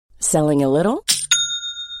Selling a little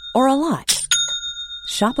or a lot?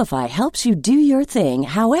 Shopify helps you do your thing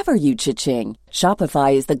however you cha-ching.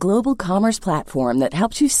 Shopify is the global commerce platform that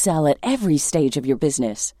helps you sell at every stage of your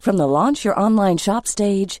business. From the launch your online shop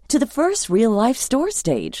stage to the first real-life store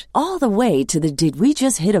stage, all the way to the did we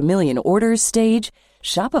just hit a million orders stage.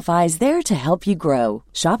 Shopify is there to help you grow.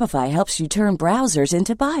 Shopify helps you turn browsers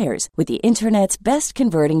into buyers with the internet's best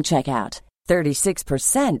converting checkout.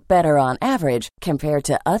 36% better on average compared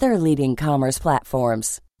to other leading commerce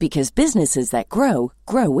platforms. Because businesses that grow,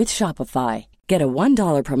 grow with Shopify. Get a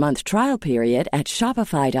 $1 per month trial period at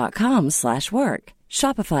shopify.com/work.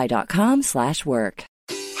 Shopify.com/work.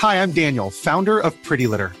 Hi, I'm Daniel, founder of Pretty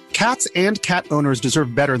Litter. Cats and cat owners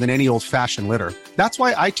deserve better than any old-fashioned litter. That's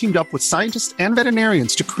why I teamed up with scientists and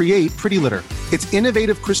veterinarians to create Pretty Litter. Its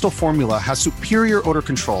innovative crystal formula has superior odor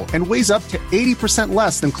control and weighs up to 80%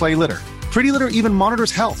 less than clay litter. Pretty Litter even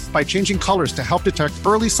monitors health by changing colors to help detect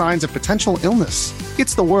early signs of potential illness.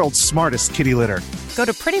 It's the world's smartest kitty litter. Go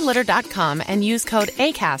to prettylitter.com and use code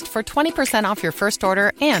ACAST for 20% off your first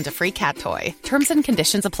order and a free cat toy. Terms and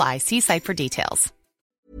conditions apply. See site for details.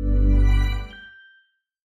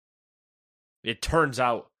 It turns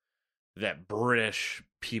out that British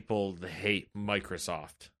people hate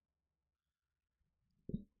Microsoft.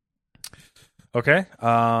 Okay.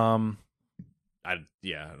 I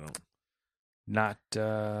don't. Not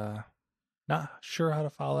sure how to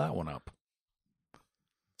follow that one up.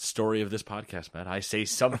 Story of this podcast, Matt. I say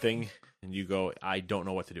something and you go, I don't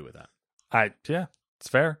know what to do with that. Yeah, it's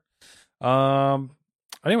fair.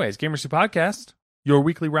 Anyways, Gamers Who Podcast, your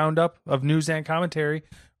weekly roundup of news and commentary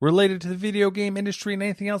related to the video game industry and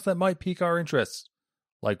anything else that might pique our interest.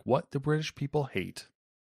 Like what the British people hate.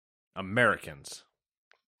 Americans.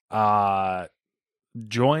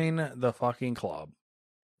 Join the fucking club.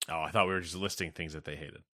 Oh, I thought we were just listing things that they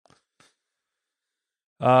hated.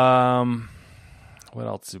 What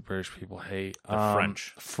else do British people hate? The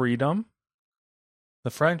French. Freedom. The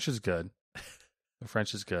French is good. The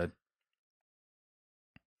French is good.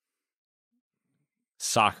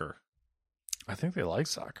 Soccer. I think they like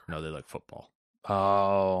soccer. No, they like football.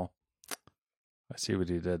 Oh. I see what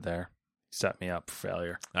he did there. He set me up for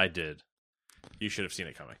failure. I did. You should have seen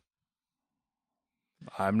it coming.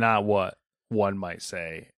 I'm not what one might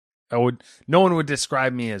say. No one would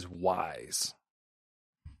describe me as wise.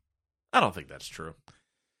 I don't think that's true.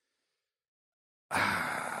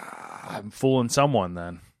 I'm fooling someone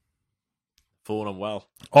then. Fooling them well.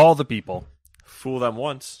 All the people. Fool them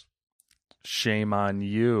once. Shame on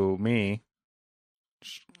you, me.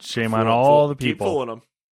 Shame on all the people. Keep fooling them.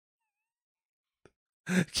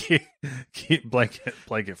 keep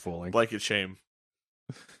blanket fooling. Blanket shame.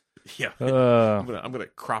 Yeah, I'm gonna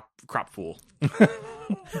crop fool.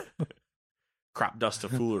 Crop dust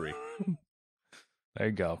of foolery. There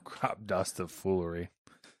you go. Crop dust of foolery.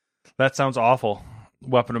 That sounds awful.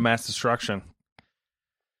 Weapon of mass destruction.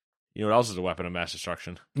 You know what else is a weapon of mass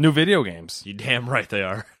destruction? New video games. You damn right they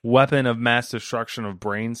are. Weapon of mass destruction of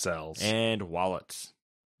brain cells. And wallets.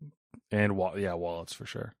 And wallets for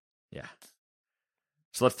sure. Yeah.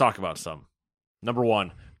 So let's talk about some. Number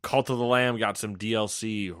 1, Cult of the Lamb got some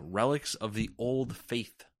DLC. Relics of the Old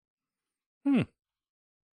Faith. Number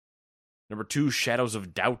 2, Shadows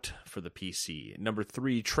of Doubt for the PC. Number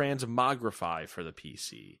 3, Transmogrify for the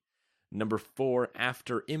PC. Number 4,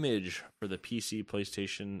 After Image for the PC,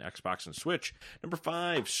 PlayStation, Xbox, and Switch. Number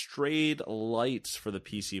 5, Strayed Lights for the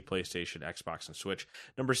PC, PlayStation, Xbox, and Switch.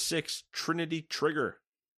 Number 6, Trinity Trigger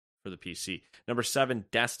for the PC. Number 7,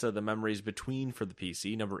 Desta, The Memories Between for the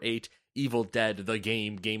PC. Number 8, Evil Dead, the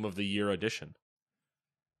Game of the Year Edition.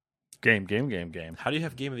 Game. How do you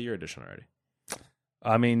have Game of the Year Edition already?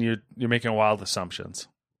 I mean, you're making wild assumptions.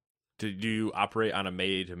 Do you operate on a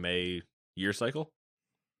May to May year cycle?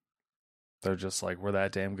 They're just like, we're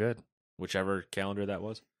that damn good. Whichever calendar that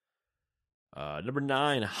was. Number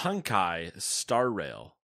 9, Honkai Star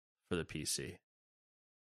Rail for the PC.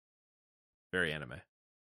 Very anime.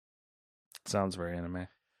 Sounds very anime.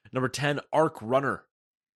 Number 10, Arc Runner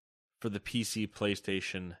for the PC,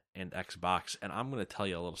 PlayStation, and Xbox. And I'm going to tell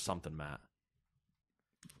you a little something, Matt.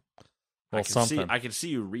 Well, I can see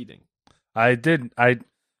you reading. I did. But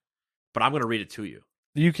I'm going to read it to you.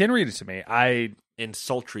 You can read it to me. In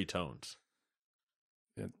sultry tones.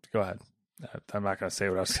 Go ahead. I'm not going to say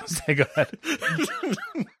what I was going to say. Go ahead.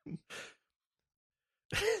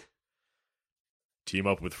 Team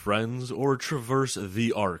up with friends or traverse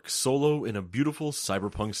the Arc solo in a beautiful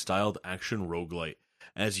cyberpunk-styled action roguelite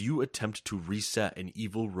as you attempt to reset an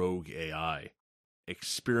evil rogue AI.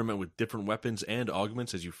 Experiment with different weapons and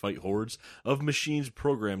augments as you fight hordes of machines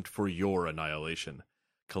programmed for your annihilation.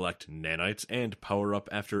 Collect nanites and power up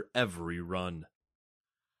after every run.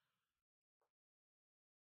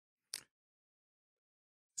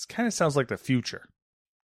 This kind of sounds like the future.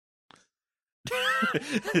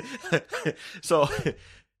 So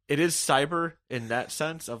it is cyber in that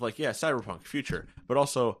sense of like, yeah, cyberpunk future, but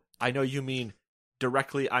also I know you mean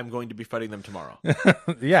directly I'm going to be fighting them tomorrow.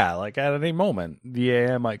 Yeah, like at any moment, the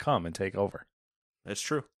AI might come and take over. That's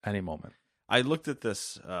true. Any moment. I looked at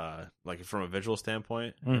this like from a visual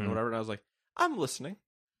standpoint and whatever, and I was like, I'm listening.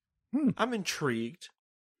 I'm intrigued.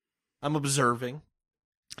 I'm observing.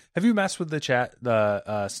 Have you messed with the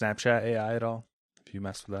Snapchat AI at all? Have you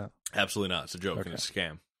messed with that? Absolutely not. It's a joke. Okay. It's a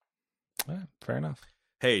scam. Yeah, fair enough.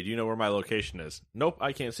 Hey, do you know where my location is? Nope,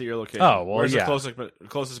 I can't see your location. Oh, well, Where's yeah. the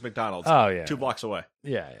closest McDonald's? Oh, yeah. 2 blocks away.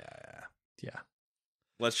 Yeah.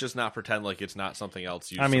 Let's just not pretend like it's not something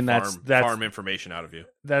else. I mean, that's farm information out of you.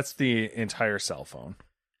 That's the entire cell phone.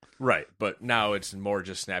 Right, but now it's more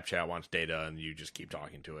just Snapchat wants data, and you just keep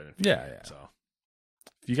talking to it. And Yeah. So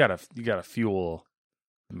You gotta fuel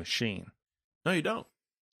the machine. no, you don't.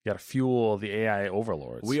 You gotta fuel the AI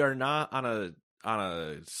overlords. We are not on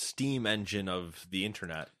a steam engine of the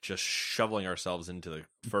internet, just shoveling ourselves into the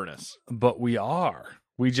furnace. But we are.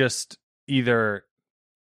 We just either.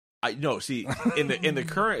 See, in the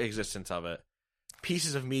current existence of it,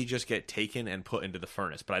 pieces of me just get taken and put into the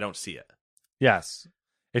furnace, but I don't see it. Yes.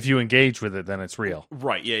 If you engage with it, then it's real.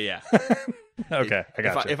 Right? Yeah. Okay, I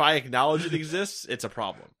got you. If I acknowledge it exists, it's a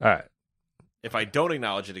problem. All right. If I don't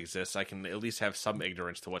acknowledge it exists, I can at least have some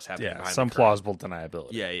ignorance to what's happening. Yeah, behind some the curtain. plausible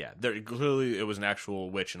deniability. Yeah. Clearly, it was an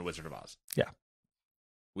actual witch in Wizard of Oz. Yeah.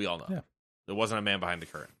 We all know. Yeah. There wasn't a man behind the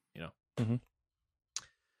curtain, you know? Mhm.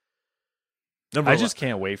 Number I just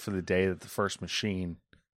can't wait for the day that the first machine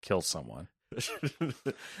kills someone.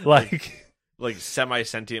 11. Like,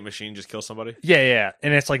 semi-sentient machine just kill somebody? yeah.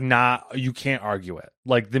 And it's like you can't argue it.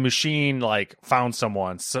 Like the machine found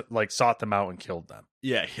someone, sought them out and killed them.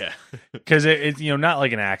 Yeah. Because it's not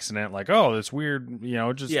like an accident, like, oh, this weird,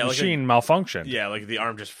 just machine malfunction. Yeah, like the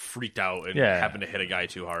arm just freaked out and happened to hit a guy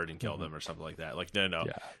too hard and kill them or something like that. Like, no.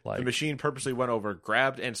 Yeah, the machine purposely went over,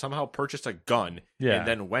 grabbed, and somehow purchased a gun and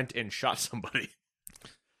then went and shot somebody.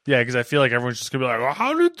 Yeah, because I feel like everyone's just going to be like, well,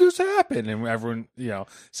 how did this happen? And everyone,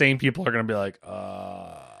 sane people are going to be like,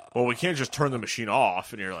 well, we can't just turn the machine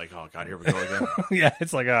off. And you're like, oh, God, here we go again. Yeah,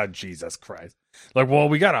 it's like, oh, Jesus Christ. Like, well,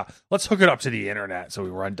 let's hook it up to the internet so we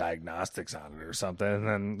run diagnostics on it or something. And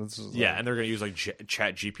then and they're going to use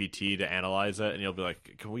Chat GPT to analyze it. And you'll be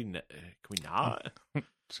like, can we not?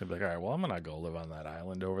 So be like, all right, well, I'm going to go live on that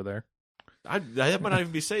island over there. That might not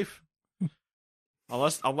even be safe.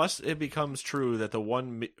 Unless it becomes true that the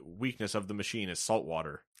one weakness of the machine is salt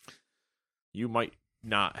water, you might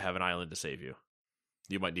not have an island to save you.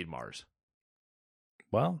 You might need Mars.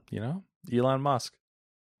 Well, Elon Musk,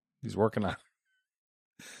 he's working on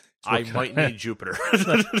it. I might need Jupiter.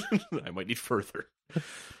 I might need further.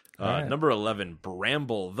 Right. Number 11,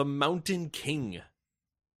 Bramble, the Mountain King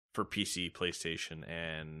for PC, PlayStation,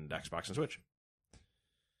 and Xbox and Switch.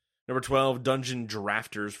 Number 12, Dungeon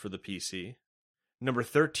Drafters for the PC. Number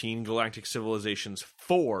 13, Galactic Civilizations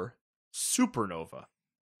 4 Supernova.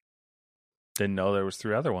 Didn't know there was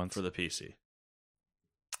 3 other ones. For the PC.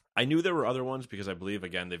 I knew there were other ones because I believe,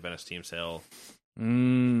 again, they've been a Steam sale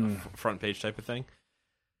front page type of thing.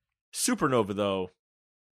 Supernova, though,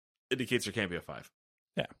 indicates there can't be a 5.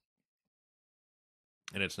 Yeah.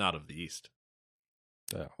 And it's not of the East.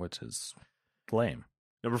 Which is lame.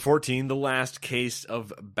 Number 14, The Last Case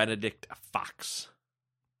of Benedict Fox.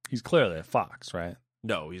 He's clearly a fox, right?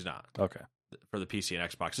 No, he's not. Okay. For the PC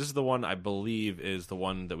and Xbox. This is the one I believe is the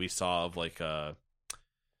one that we saw of like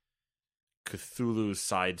Cthulhu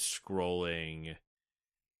side-scrolling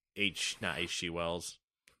not H.G. Wells.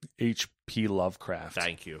 H.P. Lovecraft.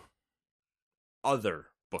 Thank you. Other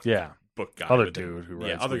book. Yeah. Book guy. Other dude who writes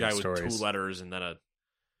Yeah, other guy stories. with 2 letters and then a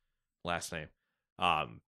last name.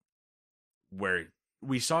 Where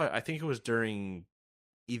we saw it, I think it was during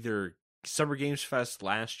either Summer Games Fest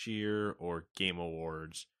last year or Game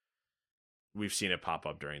Awards. We've seen it pop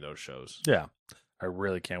up during those shows. Yeah. I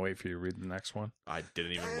really can't wait for you to read the next one. I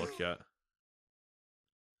didn't even look yet.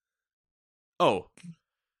 Oh.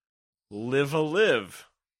 Live a Live.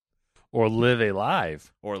 Or Live a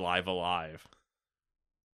Live. Or Live Alive.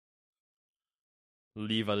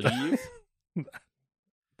 Live a Live.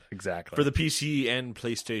 Exactly. For the PC and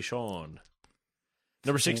PlayStation.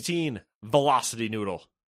 Number 16, Velocity Noodle.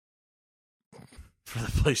 For the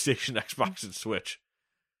PlayStation, Xbox, and Switch.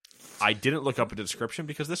 I didn't look up a description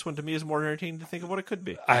because this one to me is more entertaining to think of what it could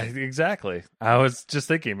be. Exactly. I was just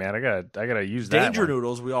thinking, man, I gotta use that. Danger one.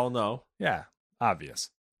 Noodles, we all know. Yeah, obvious.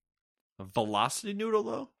 A velocity noodle,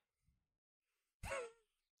 though?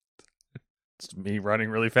 It's me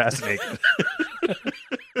running really fast naked.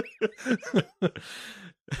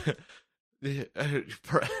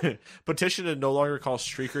 Petition to no longer call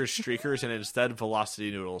streakers and instead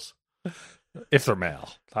velocity noodles. If they're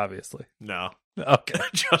male, obviously. No. Okay.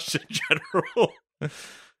 Just in general.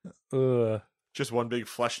 Just one big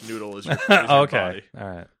flesh noodle is your okay. body. All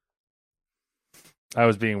right. I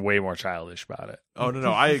was being way more childish about it. Oh,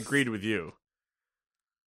 no. I agreed with you.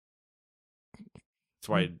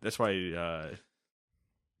 That's why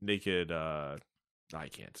naked I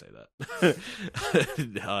can't say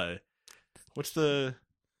that. What's the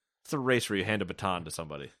race where you hand a baton to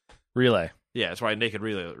somebody? Relay. Yeah, that's why a naked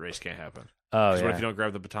relay race can't happen. Oh, What yeah. if you don't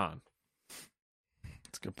grab the baton?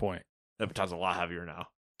 That's a good point. That baton's a lot heavier now.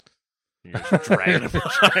 You're just dragging it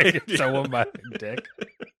behind. Someone my dick.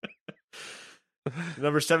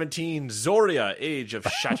 Number 17, Zoria, Age of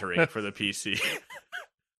Shattering for the PC.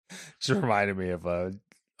 Just reminded me of a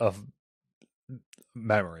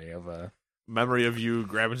memory of a Memory of you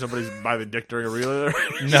grabbing somebody by the dick during a relay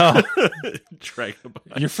race? No. Dragging them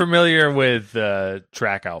behind. You're familiar with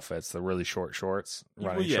track outfits, the really short shorts,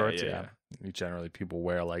 running Well, yeah, shorts? yeah. Generally, people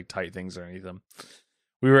wear like tight things underneath them.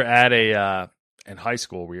 We were at in high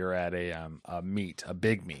school, we were at a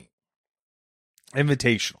big meet,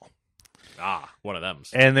 invitational. One of them.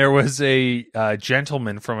 And there was a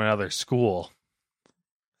gentleman from another school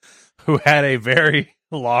who had a very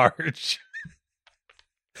large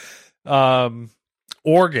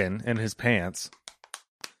organ in his pants.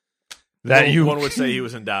 One would say he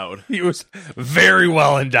was endowed. He was very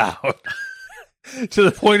well endowed. To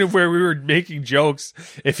the point of where we were making jokes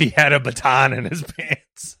if he had a baton in his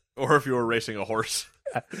pants. Or if you were racing a horse.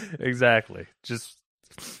 Exactly. Just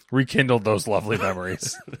rekindled those lovely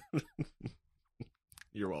memories.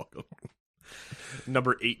 You're welcome.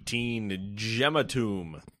 Number 18,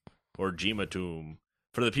 Gematomb, or Gematomb,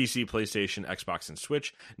 for the PC, PlayStation, Xbox, and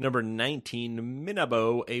Switch. Number 19,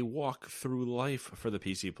 Minabo, A Walk Through Life, for the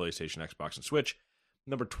PC, PlayStation, Xbox, and Switch.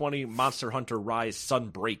 Number 20, Monster Hunter Rise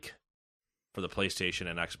Sunbreak, for the PlayStation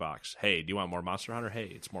and Xbox. Hey, do you want more Monster Hunter? Hey,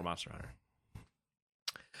 it's more Monster Hunter.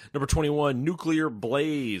 Number 21, Nuclear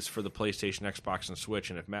Blaze, for the PlayStation, Xbox, and Switch.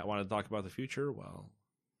 And if Matt wanted to talk about the future, well...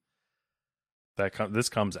 This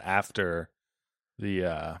comes after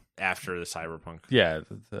the Cyberpunk. Yeah,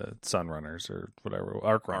 the Sunrunners or whatever,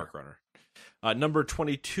 Arc Runner. Number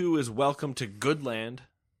 22 is Welcome to Goodland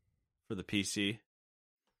for the PC.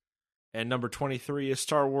 And number 23 is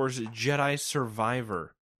Star Wars Jedi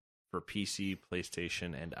Survivor for PC,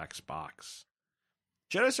 PlayStation, and Xbox.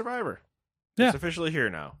 Jedi Survivor. Yeah. It's officially here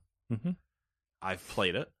now. Mm-hmm. I've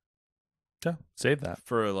played it. Yeah, save that.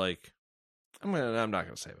 For I'm not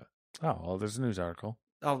gonna save it. Oh, well, there's a news article.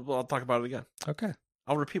 I'll talk about it again. Okay.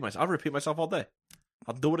 I'll repeat myself all day.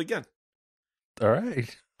 I'll do it again. All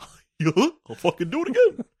right. I'll fucking do it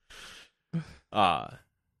again.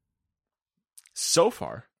 So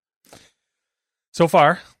far,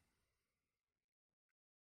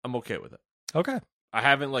 I'm okay with it. Okay. I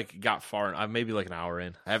haven't got far. I'm maybe an hour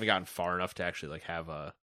in. I haven't gotten far enough to actually have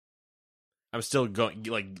a. I'm still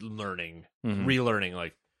going learning,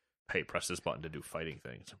 relearning. Hey, press this button to do fighting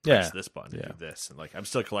things. Press this button to do this, and I'm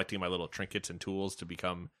still collecting my little trinkets and tools to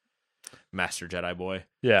become Master Jedi Boy.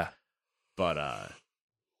 Yeah, but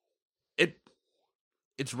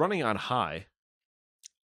it's running on high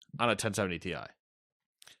on a 1070 Ti.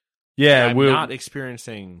 Yeah, I'm not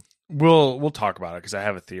experiencing. We'll talk about it because I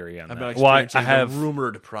have a theory on that. Well, I have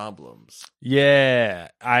rumored problems. Yeah,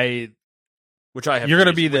 which I have. You're going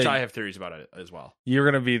to be which I have theories about it as well. You're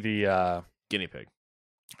going to be the guinea pig.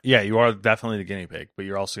 Yeah, you are definitely the guinea pig, but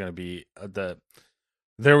you're also going to be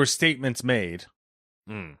There were statements made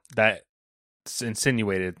that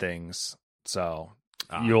insinuated things, so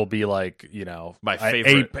you'll be my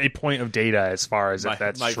favorite a point of data as far as if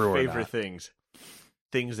that's true or not. My favorite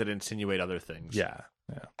things that insinuate other things. Yeah.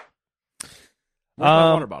 Where's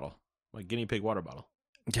my water bottle? My guinea pig water bottle.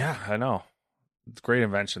 Yeah, I know. It's a great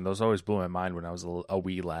invention. Those always blew my mind when I was a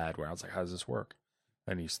wee lad, where I was like, how does this work?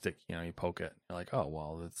 And you stick, you poke it. You're like, oh,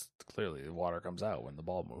 well, it's clearly the water comes out when the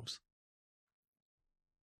ball moves.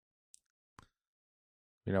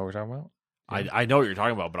 You know what we're talking about? I know what you're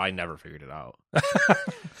talking about, but I never figured it out.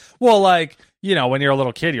 Well, when you're a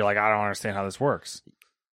little kid, you're like, I don't understand how this works.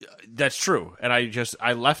 That's true. And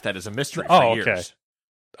I left that as a mystery for years. Okay.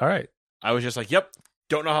 All right. I was just like, yep,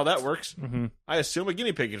 don't know how that works. Mm-hmm. I assume a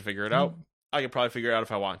guinea pig can figure it out. I could probably figure it out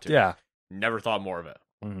if I want to. Yeah. Never thought more of it.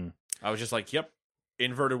 Mm-hmm. I was just like, yep,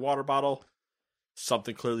 inverted water bottle.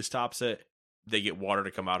 Something clearly stops it. They get water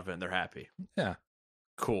to come out of it, and they're happy. Yeah.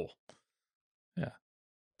 Cool. Yeah.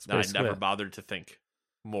 I never bothered to think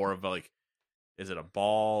more of like, is it a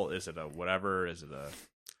ball? Is it a whatever? Is it a...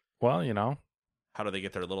 Well, you know. How do they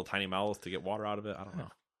get their little tiny mouths to get water out of it? I don't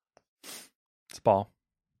know. It's a ball.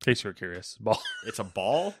 In case you're curious. Ball. It's a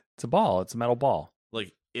ball? It's a ball. It's a metal ball.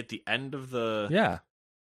 Like at the end of the... Yeah.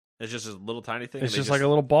 It's just a little tiny thing? It's just like a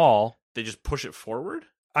little ball. They just push it forward?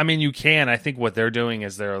 I mean, you can. I think what they're doing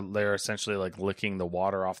is they're essentially like licking the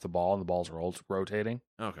water off the ball, and the ball's rotating.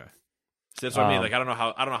 Okay. So that's what I mean. Like, I don't know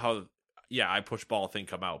how. Yeah, I push ball thing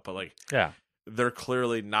come out, but like, yeah, they're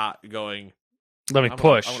clearly not going. Let me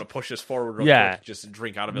push. I want to push this forward. Real quick, just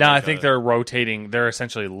drink out of it. No, I think they're rotating. They're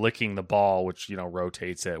essentially licking the ball, which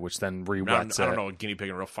rotates it, which then re-wets it. I don't know a guinea pig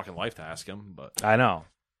in real fucking life to ask him, but I know.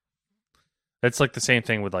 It's like the same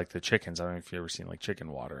thing with like the chickens. I don't know if you've ever seen like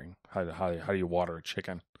chicken watering. How do you water a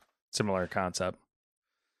chicken? Similar concept.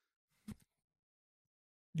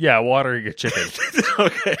 Yeah, watering a chicken.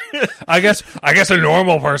 Okay. I guess a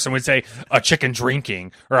normal person would say a chicken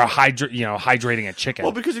drinking or hydrating a chicken.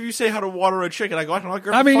 Well, because if you say how to water a chicken, I go, I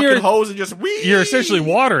grab a fucking hose and just wee. You're essentially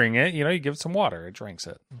watering it. You give it some water, it drinks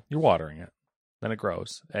it. You're watering it, then it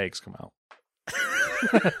grows. Eggs come out.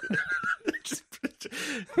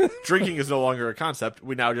 Drinking is no longer a concept.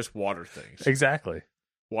 We now just water things. Exactly.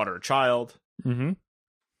 Water a child. Mm-hmm.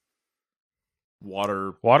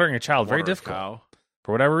 Watering a child, very difficult. Cow.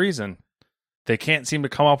 For whatever reason, they can't seem to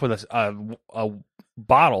come up with a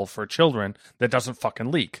bottle for children that doesn't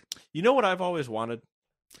fucking leak. You know what I've always wanted?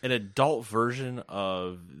 An adult version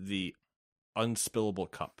of the unspillable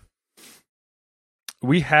cup.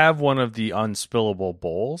 We have one of the unspillable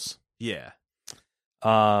bowls. Yeah.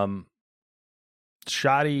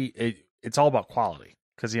 Shoddy, it's all about quality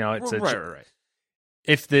because it's right.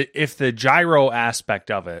 If the gyro aspect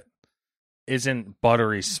of it isn't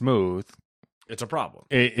buttery smooth, it's a problem.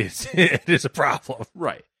 It is a problem,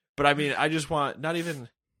 right? But I mean, I just want I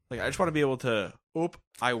just want to be able to.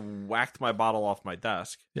 I whacked my bottle off my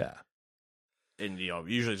desk. Yeah, and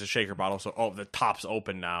usually it's a shaker bottle, so the top's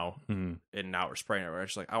open now, and now we're spraying it. Right?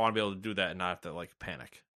 It's like I want to be able to do that and not have to like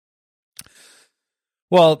panic.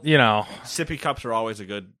 Well, sippy cups are always a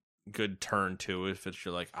good turn too. If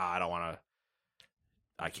you're like, I don't want to,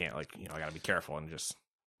 I can't I got to be careful and just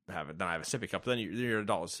have it. Then I have a sippy cup. But then you're an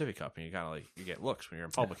adult with a sippy cup, and you kind of you get looks when you're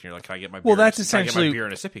in public, and you're like, can I get my beer? Well, that's essentially beer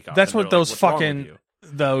in a sippy cup. That's what those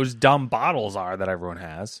those dumb bottles are that everyone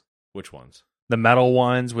has. Which ones? The metal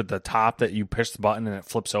ones with the top that you push the button and it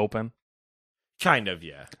flips open. Kind of,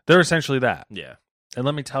 yeah. They're essentially that. Yeah. And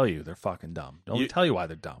let me tell you, they're fucking dumb. Let me tell you why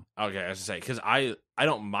they're dumb. Okay, I was to say, because I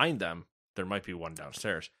don't mind them. There might be one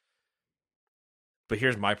downstairs. But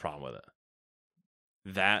here's my problem with it.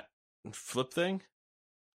 That flip thing,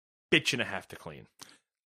 bitch and a half to clean.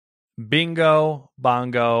 Bingo,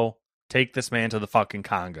 bongo, take this man to the fucking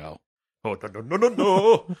Congo. Oh,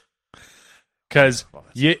 no. Because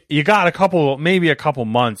you got maybe a couple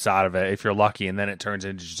months out of it if you're lucky, and then it turns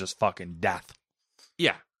into just fucking death.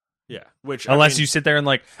 Yeah. Yeah, which unless you sit there and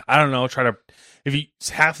half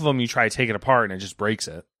of them you try to take it apart and it just breaks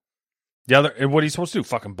it. The other, what are you supposed to do?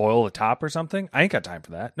 Fucking boil the top or something? I ain't got time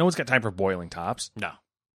for that. No one's got time for boiling tops. No.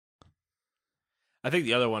 I think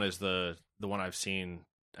the other one is the one I've seen.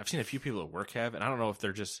 I've seen a few people at work have, and I don't know if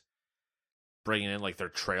they're just bringing in like their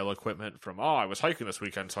trail equipment from. I was hiking this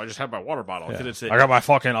weekend, so I just had my water bottle. Yeah. I got my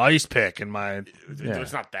fucking ice pick and my. Yeah.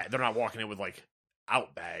 It's not that they're not walking in with like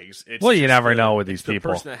out bags. It's you never know with these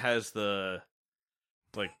people. The person that has the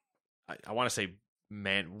I want to say,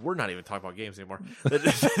 man, we're not even talking about games anymore.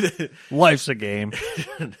 Life's a game.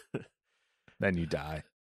 Then you die.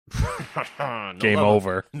 Game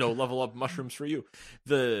over. No level up mushrooms for you.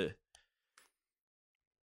 It's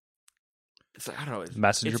like, I don't know.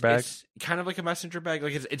 Messenger bag? It's kind of like a messenger bag.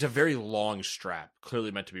 Like it's a very long strap,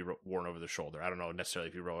 clearly meant to be worn over the shoulder. I don't know necessarily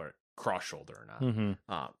if you roll it cross shoulder or not. Mm-hmm.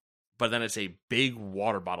 But then it's a big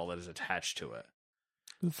water bottle that is attached to it.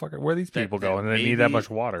 Where are these people going? They need that much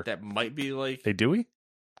water. That might be like... They do? Maybe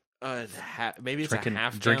it's a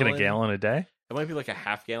half drinking a gallon a day? It might be like a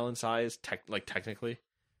half gallon size, technically.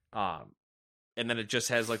 And then it just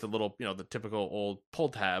has like the little, the typical old pull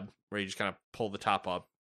tab where you just kind of pull the top up,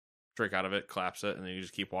 drink out of it, collapse it, and then you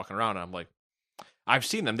just keep walking around. And I'm like, I've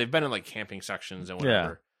seen them. They've been in like camping sections and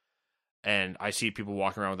whatever. Yeah. And I see people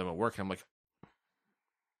walking around with them at work, and I'm like,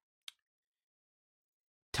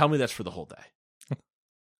 tell me that's for the whole day.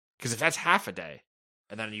 Because if that's half a day,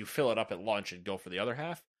 and then you fill it up at lunch and go for the other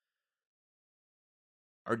half,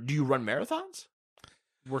 or do you run marathons?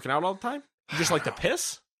 Working out all the time? You just like to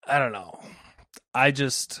piss? I don't know. I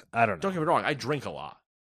don't know. Don't get me wrong. I drink a lot.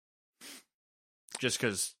 Just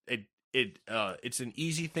because it's an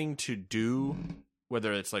easy thing to do,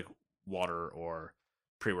 whether it's like water or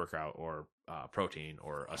pre-workout or protein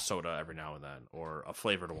or a soda every now and then or a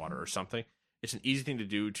flavored water or something. It's an easy thing to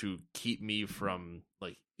do to keep me from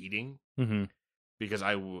like eating because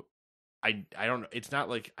I don't know. It's not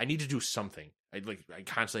like I need to do something. I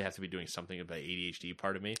constantly have to be doing something of the ADHD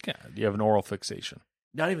part of me. Yeah, you have an oral fixation.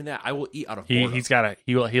 Not even that. I will eat out of boredom.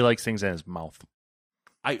 He likes things in his mouth.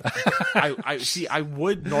 I see. I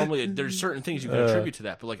would normally. There's certain things you can attribute to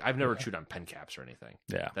that, but like I've never chewed on pen caps or anything.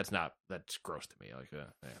 Yeah, that's gross to me. Like,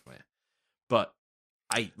 but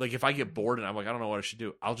if I get bored and I'm like, I don't know what I should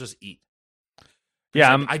do, I'll just eat.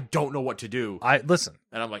 Yeah, I don't know what to do. Listen,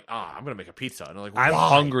 and I'm like, I'm gonna make a pizza, and I'm like, I'm why?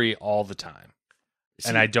 hungry all the time,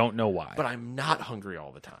 and I don't know why. But I'm not hungry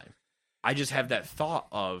all the time. I just have that thought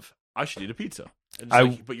of I should eat a pizza.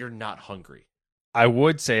 But you're not hungry. I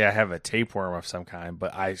would say I have a tapeworm of some kind,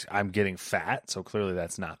 but I'm getting fat, so clearly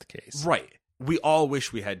that's not the case. Right. We all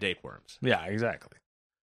wish we had tapeworms. Yeah, exactly.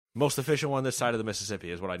 Most efficient one this side of the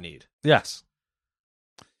Mississippi is what I need. Yes.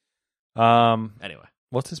 Anyway.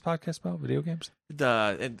 What's this podcast about? Video games?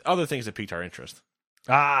 And other things that piqued our interest.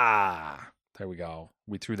 There we go.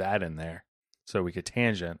 We threw that in there so we could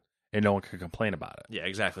tangent and no one could complain about it. Yeah,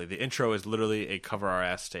 exactly. The intro is literally a cover our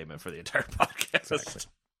ass statement for the entire podcast. Exactly.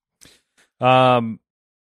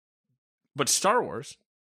 But Star Wars,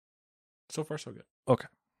 so far so good. Okay.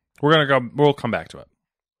 We'll come back to it.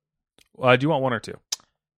 Do you want one or two?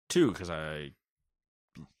 Two, because I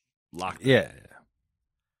locked it. Yeah.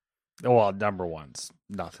 Well, number one's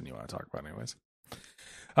nothing you want to talk about anyways.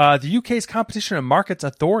 The UK's Competition and Markets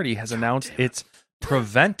Authority has announced it's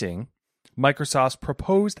preventing Microsoft's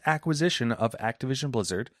proposed acquisition of Activision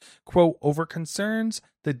Blizzard, quote, over concerns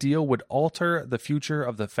the deal would alter the future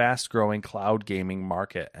of the fast-growing cloud gaming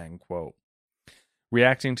market, end quote.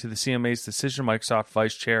 Reacting to the CMA's decision, Microsoft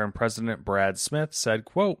Vice Chair and President Brad Smith said,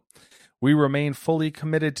 quote, we remain fully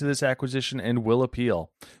committed to this acquisition and will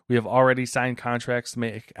appeal. We have already signed contracts to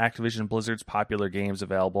make Activision Blizzard's popular games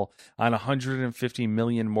available on 150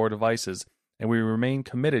 million more devices, and we remain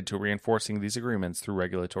committed to reinforcing these agreements through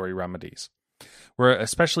regulatory remedies. We're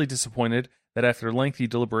especially disappointed that after lengthy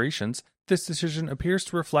deliberations, this decision appears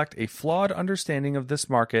to reflect a flawed understanding of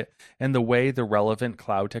this market and the way the relevant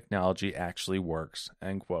cloud technology actually works,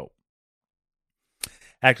 end quote.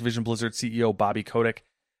 Activision Blizzard CEO Bobby Kotick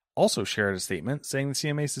also shared a statement saying the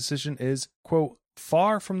CMA's decision is, quote,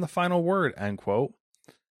 far from the final word, end quote.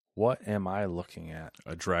 What am I looking at?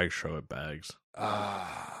 A drag show at Bags.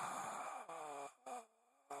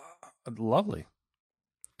 Lovely.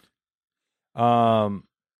 Caught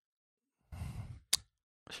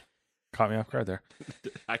me off guard there.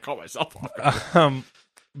 I caught myself off guard.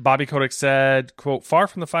 Bobby Kotick said, quote, far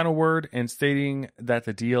from the final word, and stating that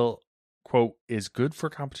the deal, quote, is good for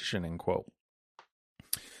competition, end quote.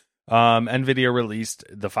 NVIDIA released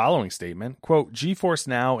the following statement, quote, GeForce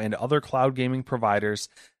Now and other cloud gaming providers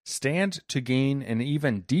stand to gain an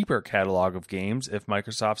even deeper catalog of games if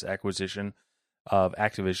Microsoft's acquisition of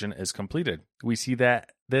Activision is completed. We see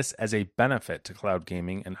this as a benefit to cloud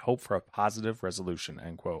gaming and hope for a positive resolution,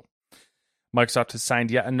 end quote. Microsoft has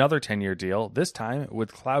signed yet another 10-year deal, this time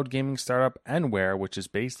with cloud gaming startup Enware, which is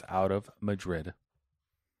based out of Madrid.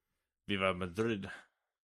 Viva Madrid.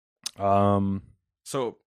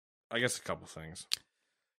 So, I guess a couple things.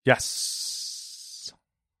 Yes.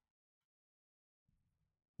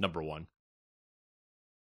 Number one.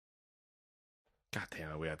 God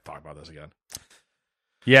damn it, we had to talk about this again.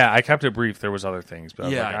 Yeah, I kept it brief. There was other things,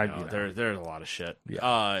 but yeah, I know. There's a lot of shit.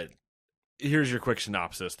 Yeah. Here's your quick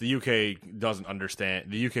synopsis. The UK doesn't understand.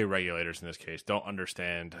 The UK regulators, in this case, don't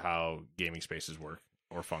understand how gaming spaces work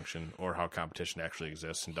or function, or how competition actually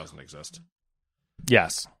exists and doesn't exist.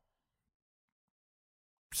 Yes.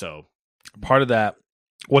 So, part of that.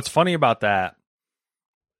 What's funny about that?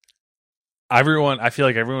 I feel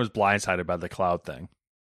like everyone was blindsided by the cloud thing.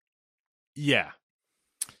 Yeah.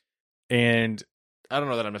 And I don't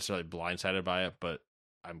know that I'm necessarily blindsided by it, but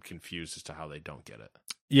I'm confused as to how they don't get it.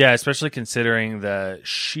 Yeah, especially considering the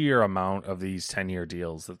sheer amount of these 10-year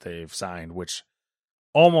deals that they've signed, which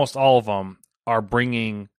almost all of them are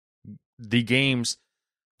bringing the games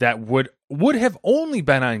that would have only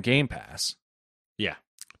been on Game Pass. Yeah.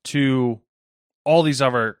 To all these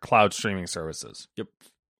other cloud streaming services. Yep.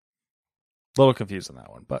 A little confused on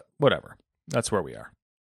that one, but whatever. That's where we are.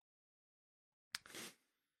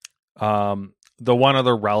 The one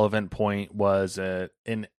other relevant point was an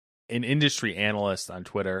industry analyst on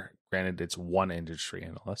Twitter, granted it's one industry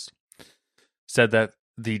analyst, said that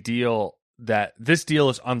this deal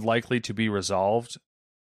is unlikely to be resolved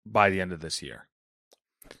by the end of this year.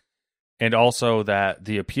 And also that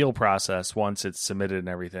the appeal process, once it's submitted and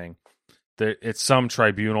everything, it's some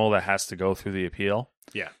tribunal that has to go through the appeal.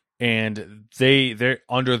 Yeah. And they're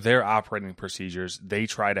under their operating procedures, they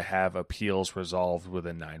try to have appeals resolved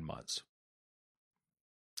within 9 months.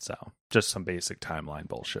 So, just some basic timeline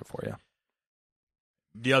bullshit for you.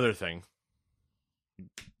 The other thing,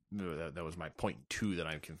 that was my point 2 that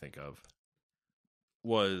I can think of,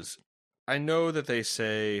 was I know that they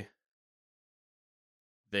say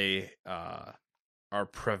they are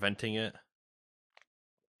preventing it,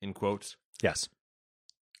 in quotes. Yes.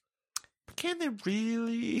 But can they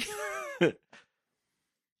really? It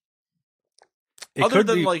Other could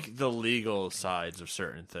than be, like the legal sides of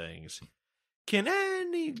certain things, can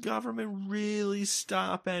any government really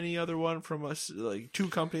stop any other one from us, like 2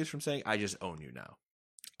 companies from saying, "I just own you now"?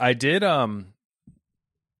 I did a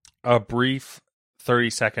brief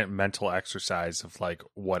 30-second mental exercise of like,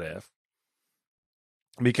 what if?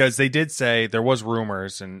 Because they did say there was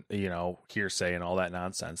rumors and, hearsay and all that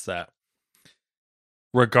nonsense that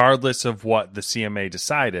regardless of what the CMA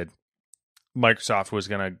decided, Microsoft was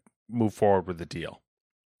going to move forward with the deal.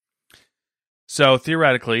 So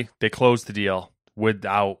theoretically, they closed the deal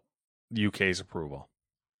without UK's approval.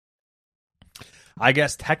 I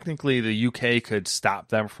guess technically the UK could stop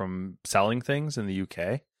them from selling things in the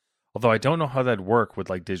UK. Although I don't know how that'd work with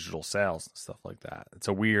like digital sales and stuff like that. It's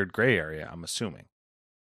a weird gray area, I'm assuming.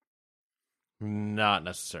 Not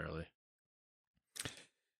necessarily.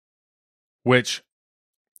 Which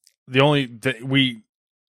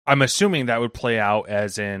I'm assuming that would play out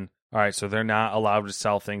as in, all right, so they're not allowed to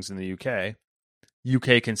sell things in the UK.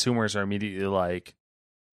 UK consumers are immediately like,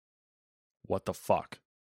 what the fuck?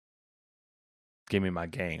 Give me my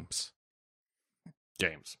games.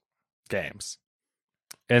 Games.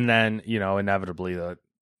 And then, inevitably the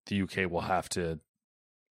UK will have to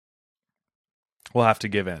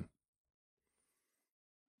give in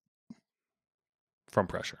from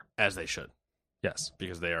pressure. As they should. Yes.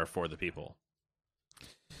 Because they are for the people.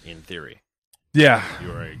 In theory. Yeah.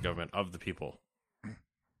 You are a government of the people.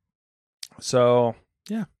 So,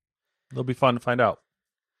 yeah. It'll be fun to find out.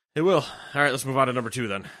 It will. All right, let's move on to number 2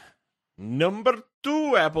 then. Number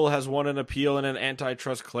 2, Apple has won an appeal and an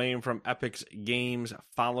antitrust claim from Epic's games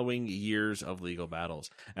following years of legal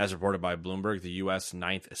battles. As reported by Bloomberg, the U.S.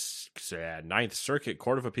 Ninth Circuit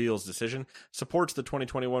Court of Appeals decision supports the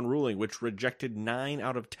 2021 ruling, which rejected 9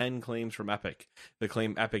 out of 10 claims from Epic. The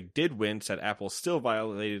claim Epic did win said Apple still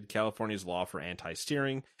violated California's law for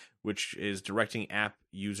anti-steering, which is directing app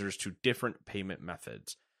users to different payment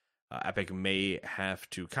methods. Epic may have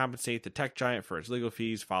to compensate the tech giant for its legal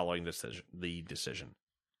fees following the decision.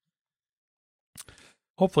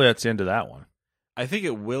 Hopefully that's the end of that one. I think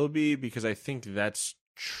it will be, because I think that's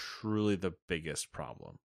truly the biggest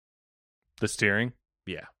problem. The steering?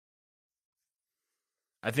 Yeah.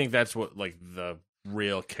 I think that's what like the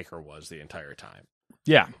real kicker was the entire time.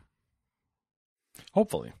 Yeah.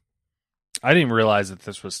 Hopefully. I didn't realize that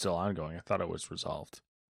this was still ongoing. I thought it was resolved.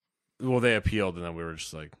 Well, they appealed, and then we were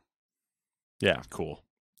just like, yeah, cool.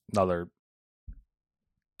 Another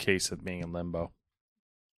case of being in limbo.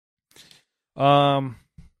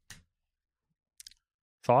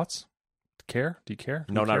 Thoughts? Care? Do you care?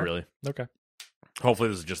 No, not really. Okay. Hopefully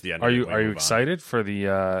this is just the end. Are you excited for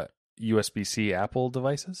the USB-C Apple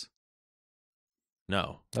devices?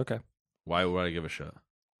 No. Okay. Why would I give a shit?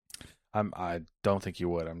 I don't think you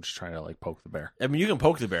would. I'm just trying to like poke the bear. I mean, you can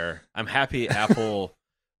poke the bear. I'm happy Apple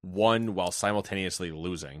won while simultaneously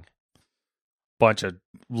losing. Bunch of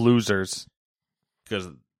losers. Because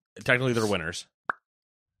technically they're winners.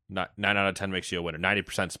 9 out of 10 makes you a winner.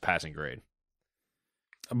 90% is passing grade.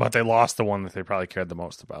 But they lost the one that they probably cared the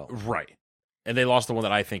most about. Right. And they lost the one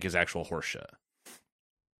that I think is actual horseshit.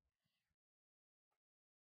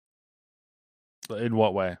 In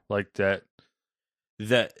what way? Like that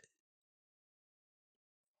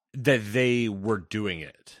they were doing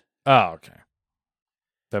it. Oh, okay.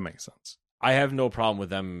 That makes sense. I have no problem with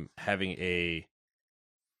them having a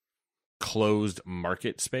closed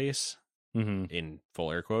market space, in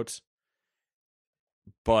full air quotes.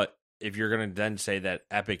 But if you're going to then say that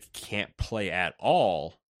Epic can't play at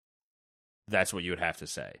all, that's what you would have to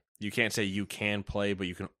say. You can't say you can play, but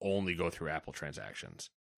you can only go through Apple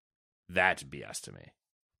transactions. That's BS to me.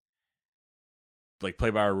 Like,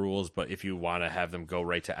 play by our rules, but if you want to have them go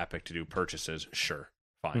right to Epic to do purchases, sure,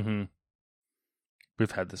 fine. Mm-hmm.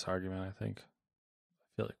 We've had this argument, I think. I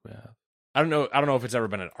feel like we have. I don't know if it's ever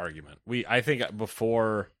been an argument. I think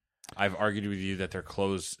before I've argued with you that their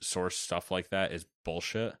closed source stuff like that is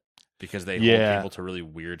bullshit because they hold people to really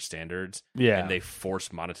weird standards. Yeah. And they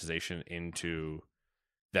force monetization into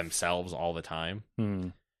themselves all the time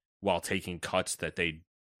while taking cuts that they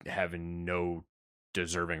have no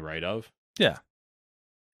deserving right of. Yeah.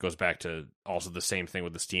 goes back to also the same thing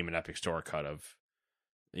with the Steam and Epic Store cut of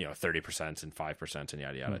 30% and 5% and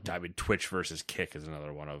yada yada. I mean, Twitch versus Kick is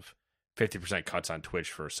another one of 50% cuts on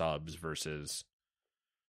Twitch for subs versus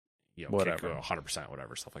whatever, Kick 100%,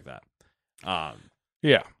 whatever, stuff like that.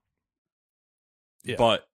 Yeah.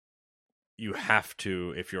 But you have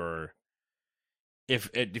to, if you're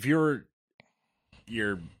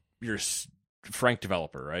Frank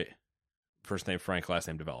developer, right? First name Frank, last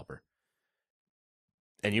name developer,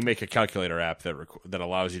 and you make a calculator app that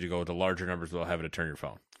allows you to go to larger numbers without having to turn your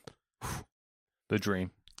phone. The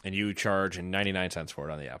dream. And you charge 99 cents for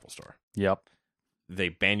it on the Apple Store. Yep. They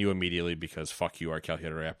ban you immediately because fuck you, our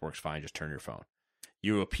calculator app works fine, just turn your phone.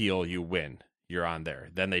 You appeal, you win, you're on there.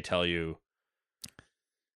 Then they tell you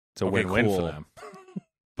it's a win-win for them.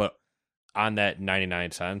 But on that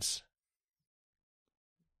 99 cents,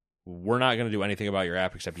 we're not going to do anything about your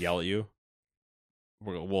app except yell at you.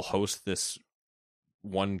 We'll host this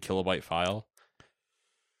 1 kilobyte file,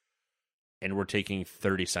 and we're taking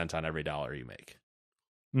 30 cents on every dollar you make.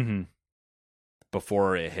 Mm-hmm.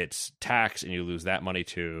 Before it hits tax, and you lose that money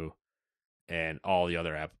too, and all the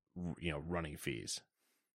other app, running fees.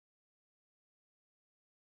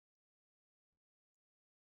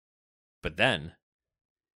 But then,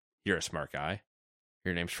 you're a smart guy.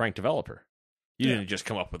 Your name's Frank Developer. You didn't just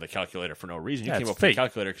come up with a calculator for no reason. You came up with a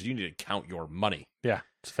calculator because you need to count your money. Yeah,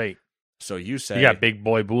 it's fake. So you say... You got big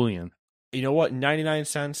boy Boolean. You know what? 99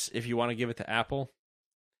 cents if you want to give it to Apple.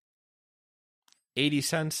 80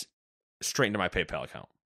 cents straight into my PayPal account.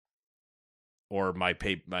 Or my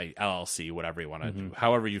LLC, whatever you want to do.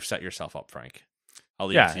 However you've set yourself up, Frank. I'll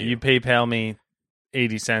leave it to you. You PayPal me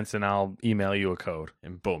 80 cents and I'll email you a code.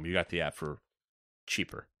 And boom, you got the app for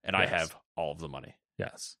cheaper. And I have all of the money.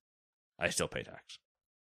 Yes. I still pay tax.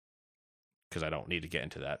 Because I don't need to get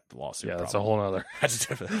into that lawsuit. Yeah, that's problem. a whole other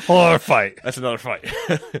whole other fight. That's another fight.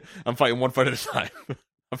 I'm fighting one fight at a time.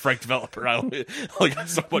 I'm Frank Developer. I only got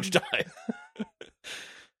so much time.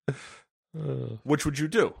 Which would you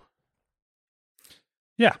do?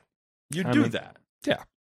 Yeah. You'd do that. Yeah.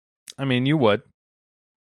 I mean, you would.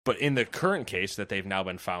 But in the current case that they've now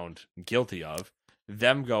been found guilty of,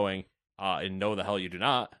 them going, and no the hell you do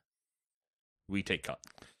not, we take cut.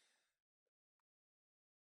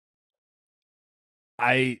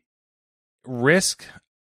 I risk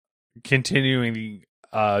continuing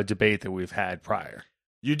the debate that we've had prior.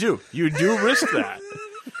 You do risk that.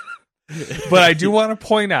 But I do want to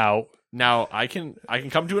point out. Now, I can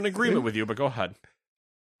come to an agreement with you, but go ahead.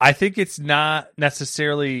 I think it's not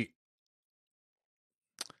necessarily...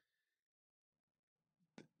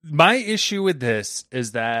 My issue with this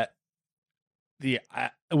is that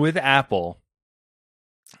with Apple,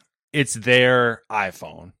 it's their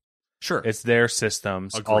iPhone. Sure. It's their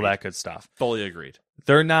systems, all that good stuff. Fully agreed.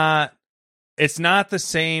 It's not the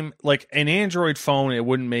same, like an Android phone, it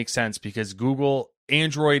wouldn't make sense because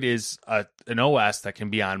Android is an OS that can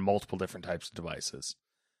be on multiple different types of devices.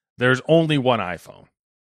 There's only one iPhone.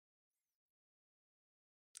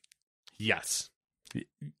 Yes.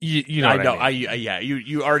 You know what I mean.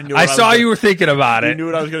 You already knew. I saw you were thinking about it. You knew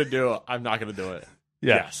what I was going to do. I'm not going to do it.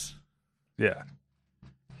 Yeah. Yes. Yeah.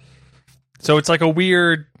 So it's like a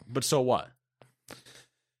weird... But so what?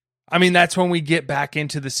 I mean, that's when we get back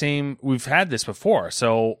into the same... We've had this before.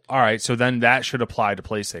 So, all right. So then that should apply to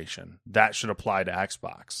PlayStation. That should apply to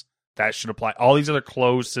Xbox. That should apply... All these other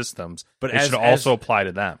closed systems. But it should also apply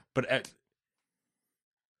to them. But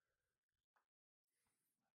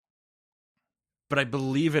I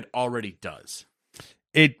believe it already does.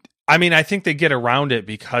 I mean, I think they get around it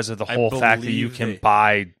because of the whole fact that you can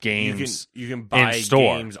buy games. You can buy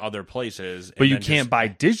games other places, but you can't buy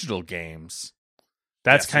digital games.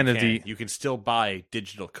 That's kind of the. You can still buy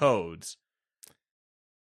digital codes.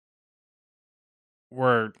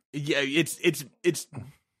 It's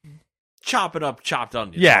chop it up, chopped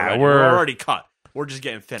onions. Yeah, we're already cut. We're just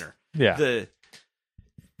getting thinner. Yeah,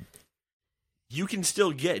 you can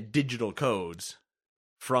still get digital codes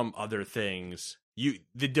from other things.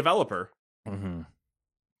 The developer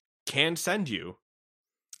can send you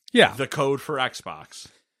the code for Xbox.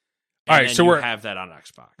 All right, so we have that on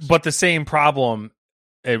Xbox. But the same problem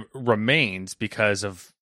remains because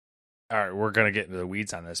of... All right, we're going to get into the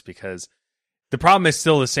weeds on this because the problem is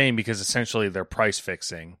still the same because essentially they're price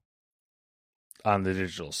fixing on the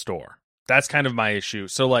digital store. That's kind of my issue.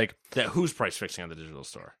 So like... Who's price fixing on the digital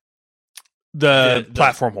store? The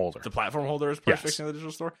platform holder. The platform holder is price fixing on the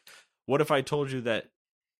digital store? What if I told you that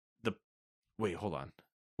Wait, hold on.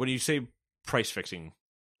 When you say price fixing,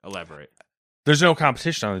 elaborate. There's no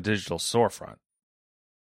competition on the digital storefront.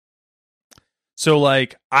 So,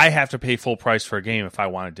 like, I have to pay full price for a game if I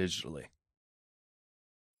want it digitally.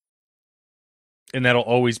 And that'll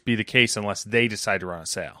always be the case unless they decide to run a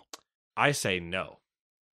sale. I say no.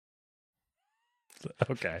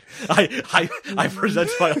 Okay. I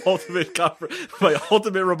present my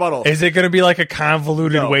ultimate rebuttal. Is it going to be like a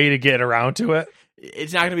convoluted way to get around to it?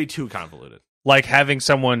 It's not going to be too convoluted. Like having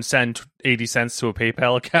someone send 80 cents to a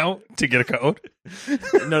PayPal account to get a code?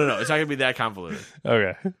 No. It's not going to be that convoluted.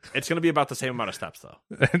 Okay. It's going to be about the same amount of steps, though.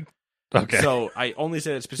 Okay. So I only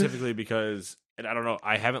say it specifically because, and I don't know,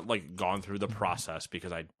 I haven't like gone through the process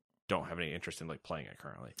because I don't have any interest in like playing it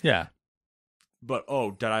currently. Yeah. But,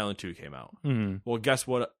 Dead Island 2 came out. Mm-hmm. Well, guess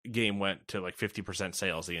what game went to like 50%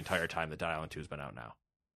 sales the entire time that Dead Island 2 has been out now?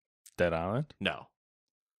 Dead Island? No.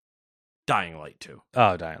 Dying Light 2.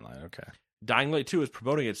 Oh, Dying Light, okay. Dying Light 2 is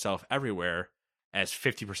promoting itself everywhere as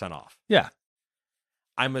 50% off. Yeah.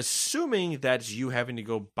 I'm assuming that's you having to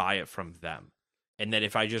go buy it from them. And that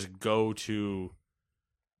if I just go to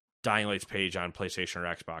Dying Light's page on PlayStation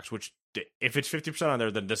or Xbox, which if it's 50% on there,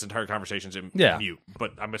 then this entire conversation's in mute.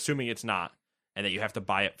 But I'm assuming it's not. And that you have to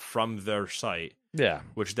buy it from their site. Yeah.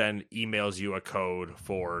 Which then emails you a code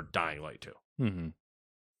for Dying Light 2. Mm-hmm.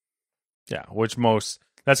 Yeah,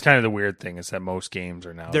 that's kind of the weird thing is that most games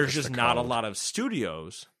are now. There's just not a lot of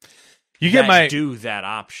studios do that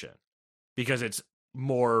option because it's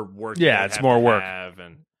more work. Yeah, it's more work.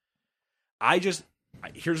 And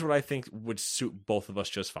here's what I think would suit both of us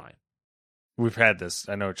just fine. We've had this.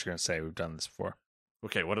 I know what you're going to say. We've done this before.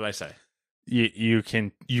 Okay, what did I say? You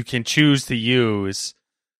can choose to use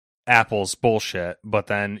Apple's bullshit, but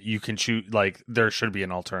then you can choose like there should be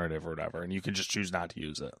an alternative or whatever, and you can just choose not to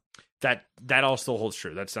use it. That all still holds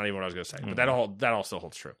true. That's not even what I was going to say, but that all still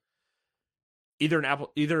holds true.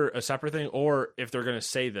 Either a separate thing, or if they're going to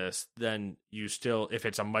say this, then you still, if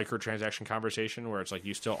it's a microtransaction conversation where it's like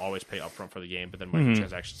you still always pay upfront for the game, but then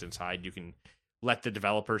microtransactions inside, you can let the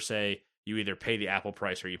developer say you either pay the Apple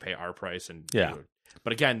price or you pay our price, and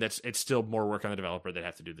but again, it's still more work on the developer. They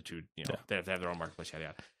have to do the two. They have to have their own marketplace. Yada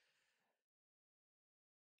yada.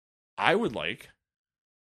 I would like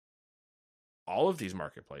all of these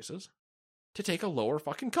marketplaces to take a lower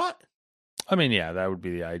fucking cut. I mean, yeah, that would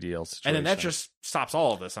be the ideal situation. And then that just stops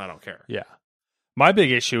all of this, and I don't care. Yeah. My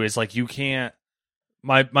big issue is like you can't.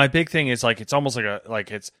 My big thing is like it's almost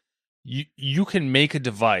like it's you can make a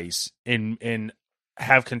device and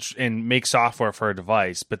have and make software for a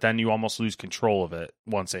device, but then you almost lose control of it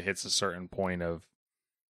once it hits a certain point of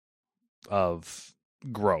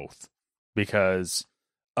growth because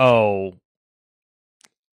all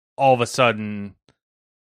of a sudden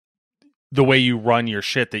the way you run your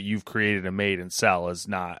shit that you've created and made and sell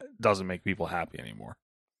doesn't make people happy anymore.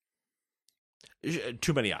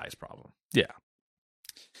 Too many eyes problem. Yeah.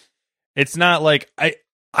 It's not like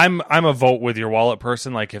I'm a vote with your wallet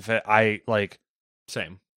person. Like if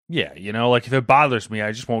same. Yeah, like if it bothers me,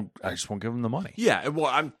 I just won't give them the money. Yeah,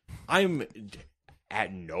 well, I'm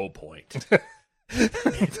at no point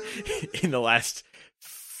in the last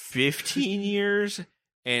 15 years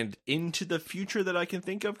and into the future that I can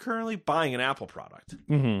think of currently buying an Apple product.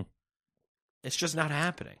 Mm-hmm. It's just not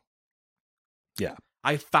happening. Yeah.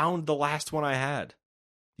 I found the last one I had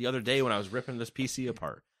the other day when I was ripping this PC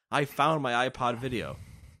apart. I found my iPod video.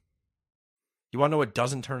 You want to know what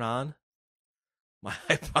doesn't turn on? My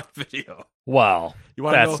iPod video. Wow.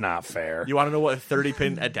 That's not fair. You want to know what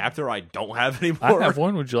 30-pin adapter I don't have anymore? I have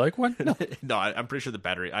one. Would you like one? No. No, I'm pretty sure the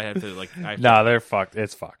battery. I have to they're fucked.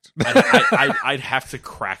 It's fucked. I'd have to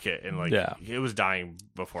crack it and it was dying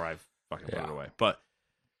before I fucking put it away. But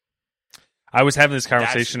I was having this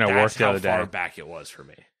conversation at work the other day. That's how far back it was for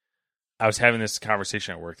me. I was having this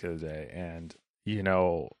conversation at work the other day, and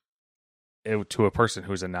to a person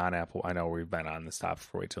who's a non-Apple. I know we've been on this topic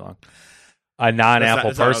for way too long. A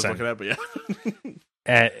non-Apple person. That's not what I was looking at, but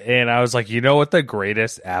and I was like, you know what the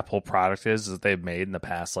greatest Apple product is that they've made in the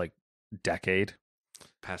past decade?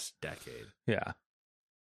 Past decade. Yeah.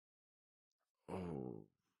 Oh,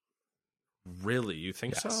 really? You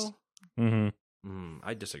think so? Mm-hmm.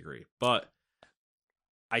 I disagree, but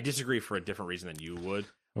I disagree for a different reason than you would.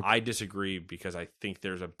 Okay. I disagree because I think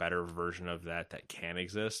there's a better version of that can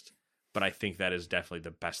exist. But I think that is definitely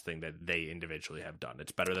the best thing that they individually have done.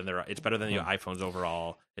 It's better than the iPhones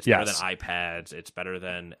overall. It's better than iPads. It's better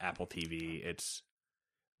than Apple TV. It's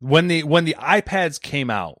when the iPads came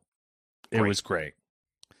out, it was great.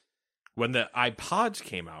 When the iPods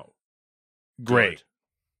came out, great. Good.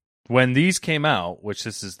 When these came out, which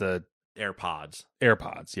this is the AirPods,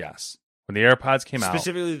 yes. When the AirPods came out,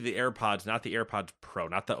 specifically the AirPods, not the AirPods Pro,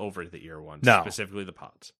 not the over-the-ear ones. No, specifically the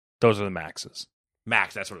pods. Those are the Maxes.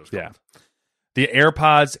 Max, that's what it was called. Yeah. The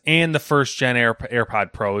AirPods and the first gen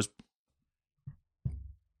AirPod Pros.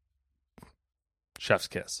 Chef's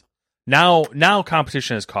kiss. Now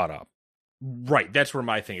competition has caught up. Right, that's where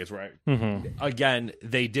my thing is. Right, again,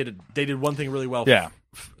 they did one thing really well. Yeah.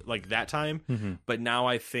 Like that time, but now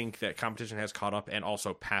I think that competition has caught up and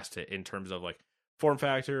also passed it in terms of like form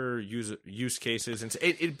factor, use cases,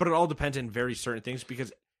 and but it all depends on very certain things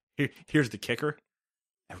because here's the kicker: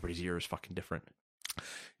 everybody's ear is fucking different.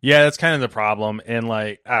 Yeah, that's kind of the problem, and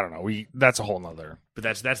like I don't know, that's a whole nother. But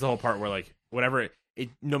that's the whole part where like whatever it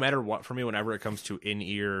no matter what for me, whenever it comes to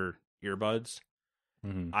in-ear earbuds,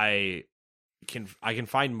 I can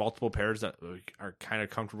find multiple pairs that are kind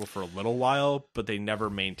of comfortable for a little while, but they never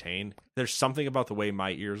maintain. There's something about the way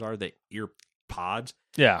my ears are, the ear pods,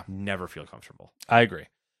 never feel comfortable. I agree.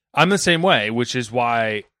 I'm the same way, which is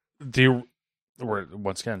why we're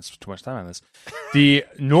once again it's too much time on this. The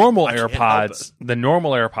normal AirPods,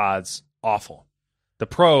 awful. The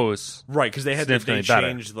Pros, right? Because they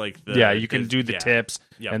changed like you can do the tips,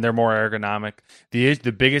 and they're more ergonomic. The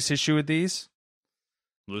biggest issue with these,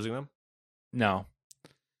 losing them. No.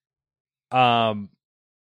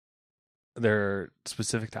 They're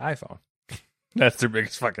specific to iPhone. That's their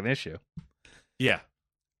biggest fucking issue. Yeah.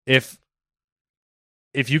 If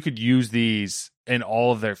you could use these and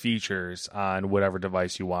all of their features on whatever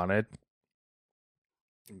device you wanted,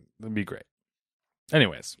 it'd be great.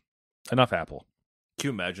 Anyways, enough Apple. Can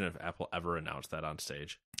you imagine if Apple ever announced that on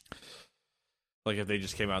stage? Like if they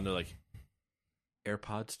just came out and they're like,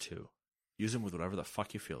 AirPods 2. Use them with whatever the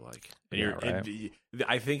fuck you feel like. And right.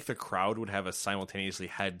 I think the crowd would have a simultaneously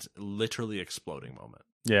heads literally exploding moment.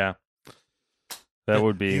 Yeah. That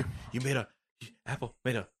would be. Apple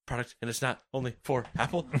made a product and it's not only for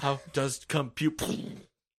Apple. How does compute? Be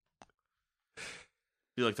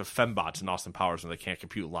like the fembots in Austin Powers when they can't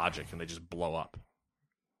compute logic and they just blow up.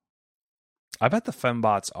 I bet the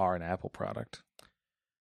fembots are an Apple product.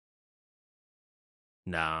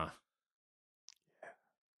 Nah.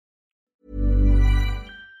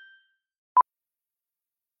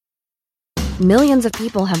 Millions of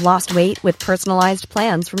people have lost weight with personalized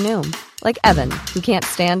plans from Noom. Like Evan, who can't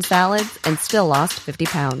stand salads and still lost 50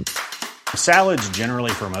 pounds. Salads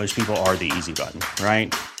generally for most people are the easy button,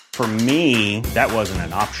 right? For me, that wasn't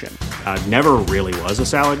an option. I never really was a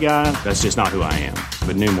salad guy. That's just not who I am.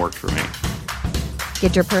 But Noom worked for me.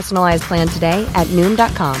 Get your personalized plan today at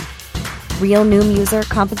Noom.com. Real Noom user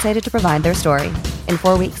compensated to provide their story. In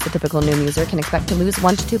 4 weeks, the typical Noom user can expect to lose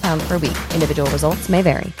 1 to 2 pounds per week. Individual results may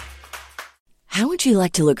vary. How would you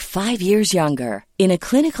like to look 5 years younger? In a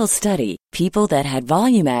clinical study, people that had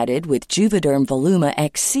volume added with Juvederm Voluma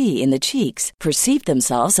XC in the cheeks perceived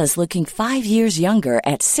themselves as looking 5 years younger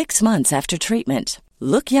at 6 months after treatment.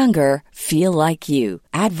 Look younger, feel like you.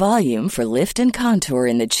 Add volume for lift and contour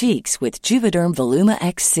in the cheeks with Juvederm Voluma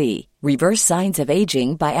XC. Reverse signs of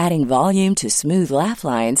aging by adding volume to smooth laugh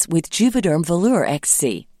lines with Juvederm Volure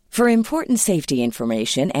XC. For important safety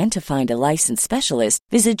information and to find a licensed specialist,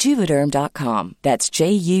 visit Juvederm.com. That's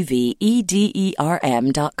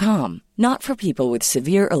JUVEDERM.com. Not for people with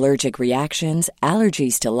severe allergic reactions,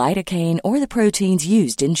 allergies to lidocaine, or the proteins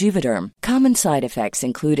used in Juvederm. Common side effects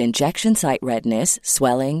include injection site redness,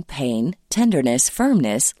 swelling, pain, tenderness,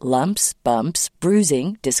 firmness, lumps, bumps,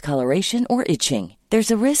 bruising, discoloration, or itching.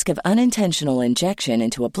 There's a risk of unintentional injection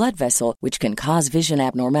into a blood vessel, which can cause vision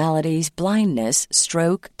abnormalities, blindness,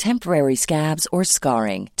 stroke, temporary scabs, or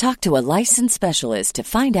scarring. Talk to a licensed specialist to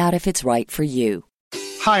find out if it's right for you.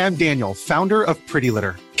 Hi, I'm Daniel, founder of Pretty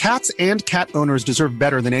Litter. Cats and cat owners deserve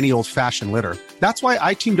better than any old-fashioned litter. That's why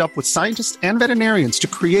I teamed up with scientists and veterinarians to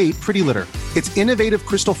create Pretty Litter. Its innovative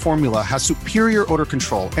crystal formula has superior odor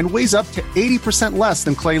control and weighs up to 80% less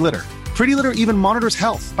than clay litter. Pretty Litter even monitors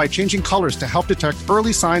health by changing colors to help detect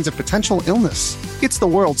early signs of potential illness. It's the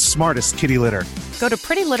world's smartest kitty litter. Go to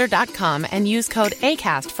prettylitter.com and use code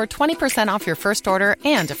ACAST for 20% off your first order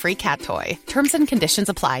and a free cat toy. Terms and conditions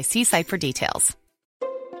apply. See site for details.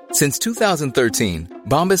 Since 2013,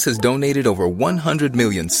 Bombas has donated over 100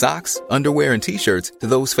 million socks, underwear, and T-shirts to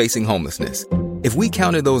those facing homelessness. If we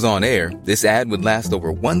counted those on air, this ad would last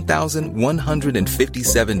over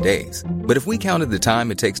 1,157 days. But if we counted the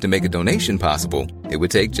time it takes to make a donation possible, it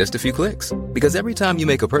would take just a few clicks. Because every time you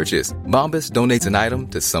make a purchase, Bombas donates an item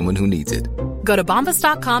to someone who needs it. Go to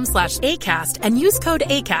bombas.com/ACAST and use code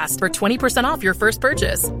ACAST for 20% off your first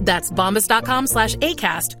purchase. That's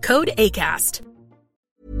bombas.com/ACAST, code ACAST.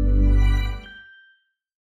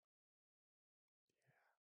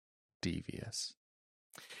 Devious.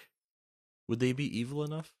 Would they be evil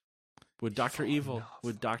enough? Would Dr. Evil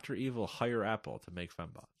hire Apple to make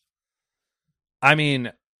fembots? I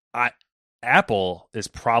mean, Apple is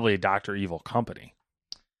probably a Dr. Evil company.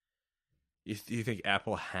 You think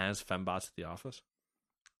Apple has fembots at the office?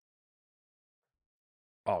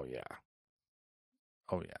 Oh, yeah.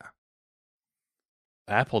 Oh, yeah.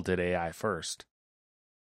 Apple did AI first.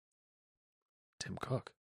 Tim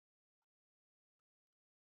Cook.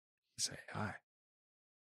 He's AI.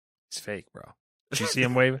 He's fake, bro. Did you see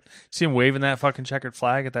him waving? See him waving that fucking checkered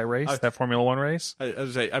flag at that race, that Formula One race? I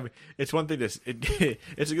was say, I mean, it's one thing it's a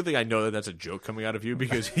good thing I know that that's a joke coming out of you,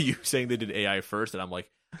 because you saying they did AI first, and I'm like,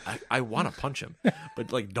 I want to punch him,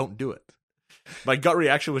 but like, don't do it. My gut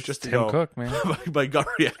reaction was just to Tim go. Cook, man. My gut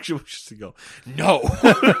reaction was just to go, no.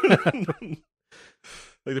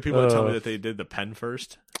 Like the people that tell me that they did the pen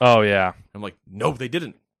first. Oh yeah. I'm like, no, they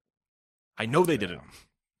didn't. I know they didn't.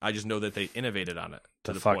 I just know that they innovated on it.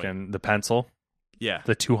 To the fucking point. The pencil. Yeah.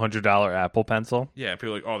 The $200 Apple pencil. Yeah. People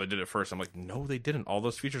are like, oh, they did it first. I'm like, no, they didn't. All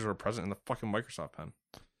those features were present in the fucking Microsoft pen.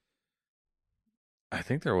 I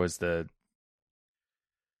think there was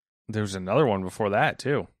another one before that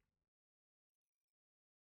too.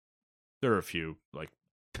 There are a few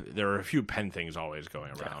pen things always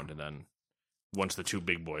going around, and then once the two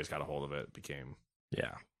big boys got a hold of it, it became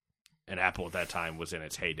And Apple at that time was in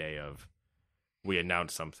its heyday of, we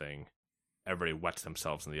announced something, everybody wets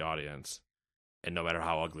themselves in the audience, and no matter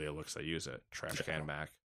how ugly it looks, they use it. Trash can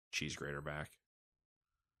back, cheese grater back.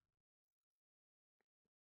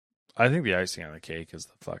 I think the icing on the cake is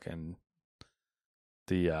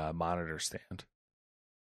the monitor stand.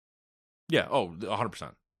 Yeah. Oh,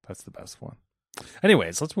 100%. That's the best one.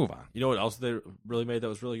 Anyways, let's move on. You know what else they really made that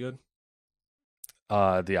was really good?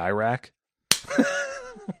 The iRack.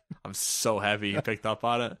 I'm so happy you picked up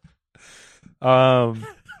on it.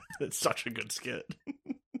 It's such a good skit.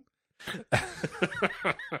 All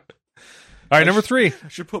right, number 3. I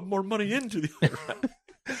should put more money into the iRack.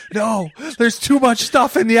 No, there's too much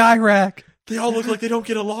stuff in the iRack. They all look like they don't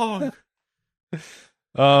get along.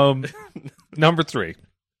 Number 3.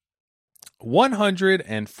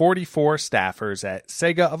 144 staffers at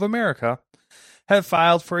Sega of America have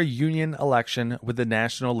filed for a union election with the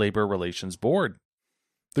National Labor Relations Board.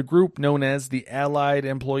 The group, known as the Allied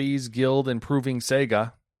Employees Guild Improving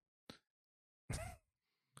Sega.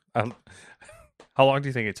 How long do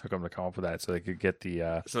you think it took them to come up with that so they could get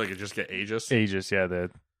the... so they could just get Aegis? Aegis, yeah.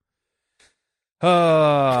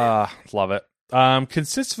 Love it.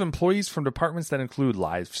 Consists of employees from departments that include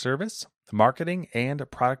live service, marketing, and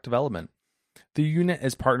product development. The unit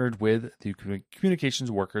is partnered with the Communications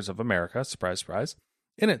Workers of America, surprise, surprise.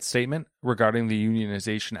 In its statement regarding the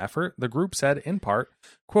unionization effort, the group said, in part,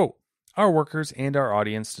 quote, "Our workers and our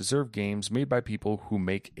audience deserve games made by people who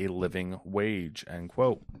make a living wage," end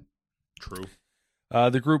quote. True.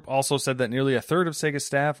 The group also said that nearly a third of Sega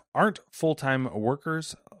staff aren't full-time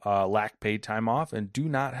workers, lack paid time off, and do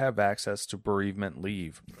not have access to bereavement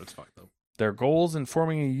leave. That's fine, though. Their goals in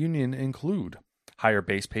forming a union include higher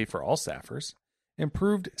base pay for all staffers,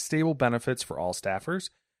 improved stable benefits for all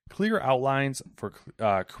staffers, clear outlines for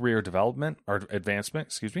career development or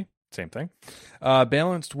advancement, same thing,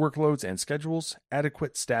 balanced workloads and schedules,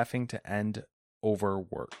 adequate staffing to end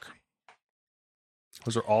overwork.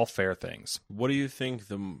 Those are all fair things. What do you think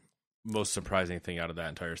the most surprising thing out of that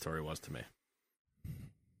entire story was to me?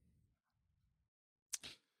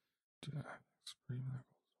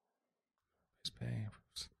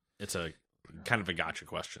 It's a kind of a gotcha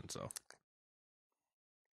question, so.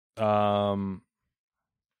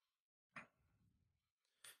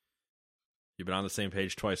 You've been on the same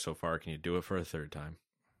page twice so far. Can you do it for a third time?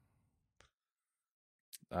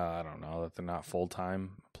 I don't know, that they're not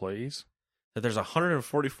full-time employees. That there's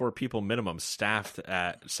 144 people minimum staffed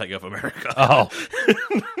at Sega of America. Oh.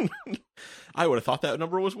 I would have thought that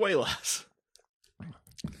number was way less.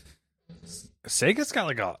 Sega's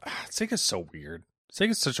got Sega's so weird.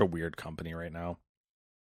 Sega's such a weird company right now.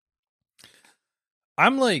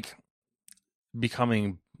 I'm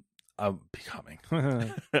becoming I'm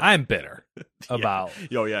bitter about.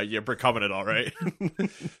 You're becoming it all right.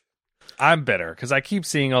 I'm bitter because I keep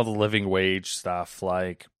seeing all the living wage stuff.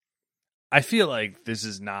 Like, I feel like this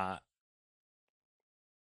is not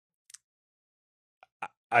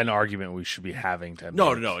an argument we should be having to.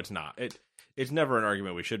 No, it's not. It's never an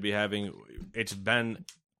argument we should be having. It's been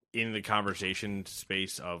in the conversation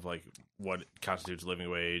space of like what constitutes living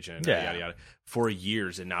wage and yada yada for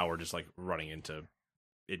years, and now we're just like running into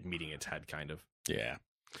it meeting its head, kind of. Yeah.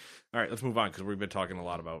 All right, let's move on because we've been talking a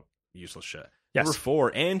lot about useless shit. Yes. Number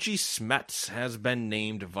 4, Angie Smets has been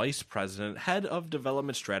named Vice President, Head of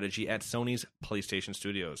Development Strategy at Sony's PlayStation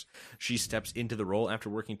Studios. She steps into the role after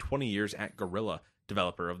working 20 years at Guerrilla,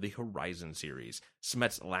 developer of the Horizon series.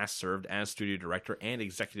 Smets last served as studio director and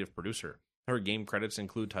executive producer. Her game credits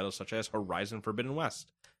include titles such as Horizon Forbidden West,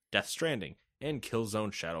 Death Stranding, and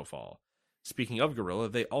Killzone Shadowfall. Speaking of Guerrilla,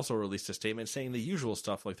 they also released a statement saying the usual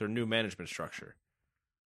stuff like their new management structure.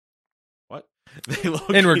 What?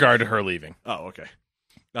 In regard to her leaving. Oh, okay.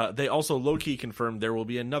 They also low-key confirmed there will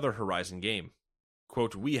be another Horizon game.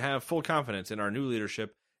 Quote, "We have full confidence in our new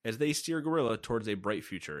leadership as they steer Guerrilla towards a bright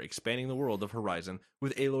future, expanding the world of Horizon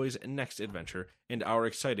with Aloy's next adventure and our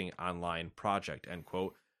exciting online project," end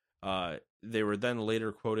quote. They were then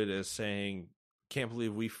later quoted as saying, "Can't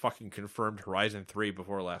believe we fucking confirmed Horizon 3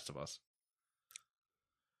 before Last of Us."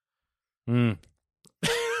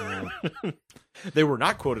 They were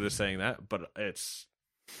not quoted as saying that, but it's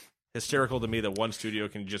hysterical to me that one studio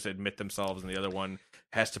can just admit themselves and the other one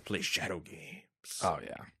has to play shadow games. Oh,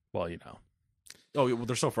 yeah. Well, you know. Oh, well,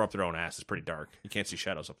 they're so far up their own ass. It's pretty dark. You can't see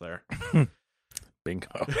shadows up there. Bingo.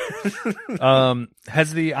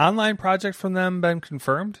 Has the online project from them been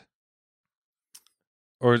confirmed?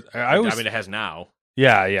 Or I mean, it has now.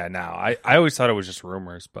 Yeah. Now I always thought it was just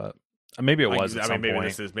rumors, but maybe it was.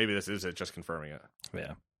 Maybe this is it, just confirming it.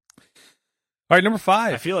 Yeah. All right, number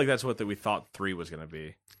 5. I feel like that's what we thought 3 was going to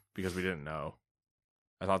be because we didn't know.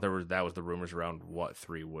 I thought that was the rumors around what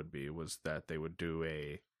 3 would be, was that they would do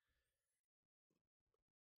a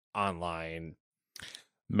online,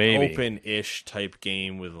 maybe open-ish type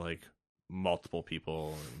game with like multiple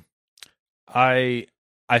people. I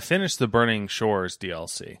finished the Burning Shores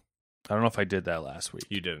DLC. I don't know if I did that last week.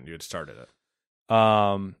 You didn't. You had started it.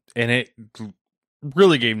 And it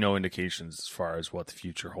really gave no indications as far as what the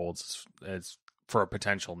future holds as for a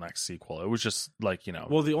potential next sequel. It was just like, you know.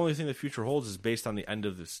 Well, the only thing the future holds is based on the end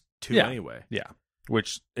of this 2 anyway. Yeah.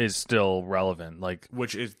 Which is still relevant.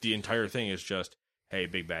 Which is the entire thing is just, hey,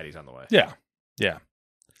 big baddie's on the way. Yeah. Yeah.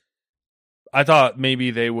 I thought maybe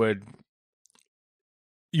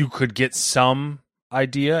you could get some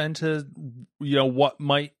idea into, you know, what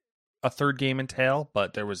might a third game entail,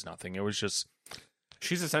 but there was nothing. It was just.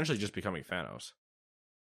 She's essentially just becoming Thanos.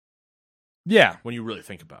 Yeah. When you really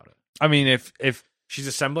think about it. I mean, if she's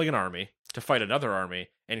assembling an army to fight another army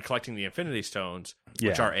and collecting the Infinity Stones,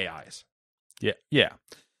 which are AIs. Yeah.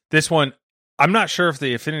 This one, I'm not sure if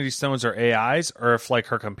the Infinity Stones are AIs or if like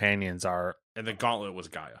her companions are. And the Gauntlet was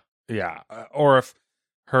Gaia. Yeah, or if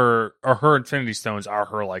her Infinity Stones are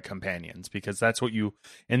her like companions, because that's what you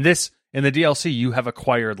in the DLC you have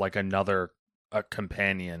acquired like a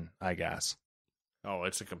companion, I guess. Oh,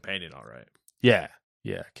 it's a companion, all right. Yeah,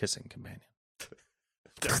 kissing companion.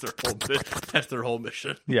 That's their whole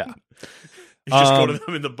mission. Yeah. You just go to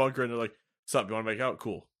them in the bunker and they're like, "What's up? You want to make out?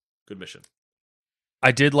 Cool. Good mission."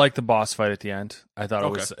 I did like the boss fight at the end. I thought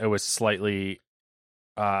it was slightly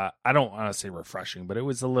I don't want to say refreshing, but it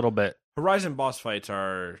was a little bit. Horizon boss fights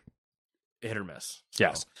are hit or miss. So.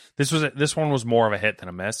 Yes. This one was more of a hit than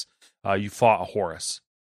a miss. You fought a Horus.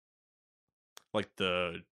 Like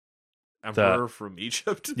the Emperor from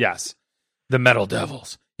Egypt? Yes. The Metal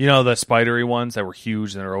Devils. You know, the spidery ones that were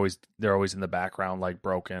huge and they're always in the background, like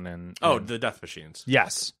broken and the death machines.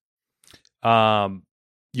 Yes. You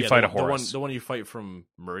fight a Horus. The one you fight from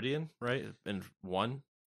Meridian, right? And 1?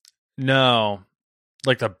 No.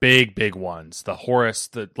 Like the big ones. The Horus,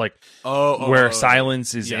 where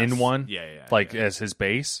Silence is in one. Yeah. As his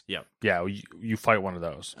base. Yep. Yeah, you fight one of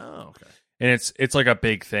those. Oh, okay. And it's like a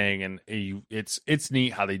big thing, and it's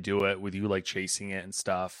neat how they do it with you like chasing it and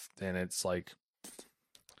stuff, and it's like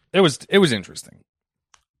it was interesting.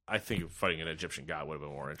 I think fighting an Egyptian god would have been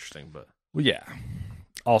more interesting, but yeah,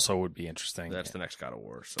 also would be interesting. That's the next God of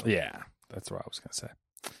War. So yeah, that's what I was gonna say.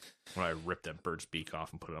 When I ripped that bird's beak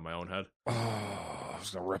off and put it on my own head. Oh, I was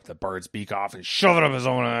gonna rip the bird's beak off and shove it up his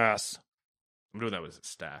own ass. I'm doing that with his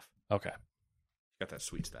staff. Okay, got that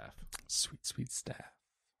sweet staff. Sweet staff.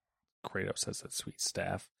 Kratos has that sweet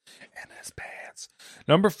staff and his pants.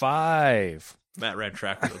 Number 5. Matt ran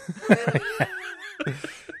track with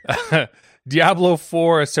him. Diablo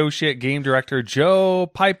 4 Associate Game Director Joe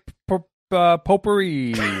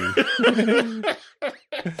Potpourri.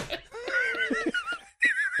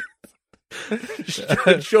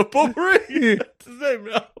 Joe Potpourri? That's his name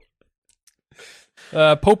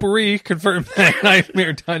now. Potpourri confirmed that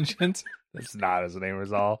Nightmare Dungeons. That's not his name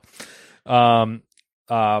at all.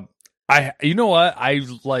 You know what?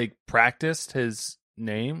 I practiced his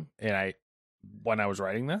name when I was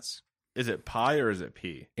writing this. Is it Pi or is it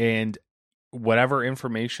P? And whatever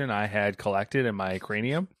information I had collected in my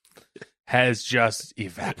cranium has just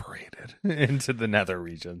evaporated into the nether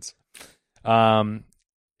regions. I'm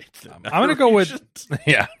gonna go with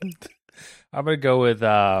I'm gonna go with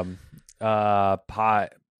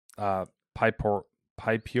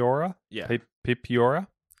Pipiora. Yeah. Pipiora.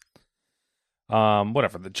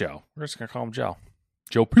 Whatever, the Joe. We're just gonna call him Joe.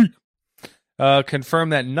 Joe P. Confirm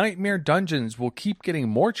that Nightmare Dungeons will keep getting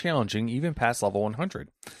more challenging even past level 100.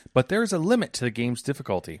 But there is a limit to the game's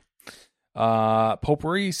difficulty.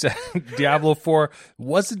 Potpourri said Diablo 4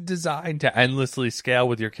 wasn't designed to endlessly scale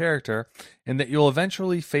with your character, and that you'll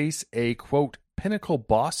eventually face a, quote, pinnacle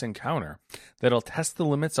boss encounter that'll test the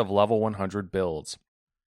limits of level 100 builds.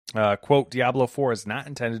 Quote, Diablo 4 is not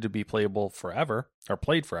intended to be playable forever, or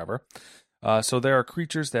played forever, so there are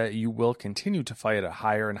creatures that you will continue to fight at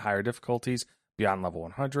higher and higher difficulties beyond level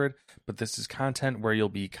 100, but this is content where you'll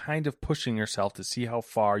be kind of pushing yourself to see how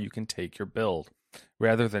far you can take your build,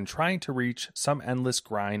 rather than trying to reach some endless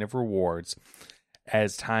grind of rewards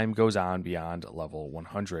as time goes on beyond level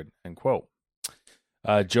 100, end quote.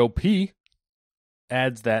 Joe P.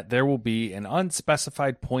 adds that there will be an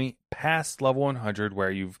unspecified point past level 100 where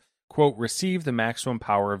you've, quote, received the maximum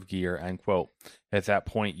power of gear, end quote. At that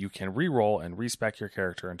point, you can reroll and respec your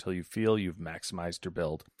character until you feel you've maximized your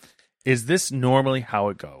build. Is this normally how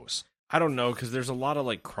it goes? I don't know, because there's a lot of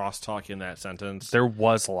like crosstalk in that sentence. There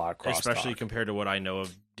was a lot of crosstalk. Especially compared to what I know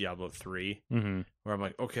of Diablo 3, where I'm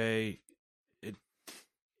like, okay,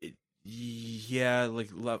 yeah, like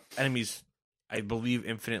enemies, I believe,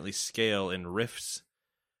 infinitely scale in rifts,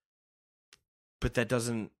 but that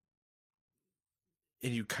doesn't,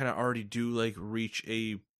 and you kind of already do like reach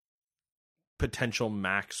a potential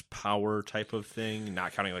max power type of thing,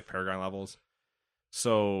 not counting like Paragon levels.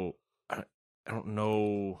 So I don't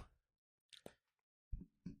know.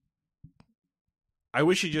 I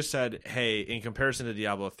wish he just said, hey, in comparison to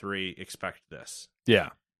Diablo 3, expect this.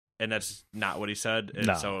 Yeah. And that's not what he said.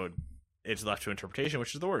 And so it's left to interpretation,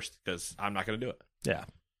 which is the worst, because I'm not going to do it. Yeah.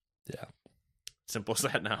 Yeah. Simple as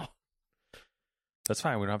that now. That's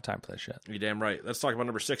fine. We don't have time for that shit. You're damn right. Let's talk about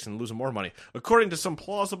number 6 and losing more money. According to some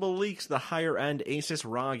plausible leaks, the higher-end Asus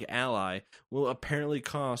ROG Ally will apparently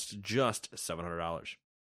cost just $700.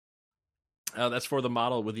 That's for the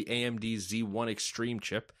model with the AMD Z1 Extreme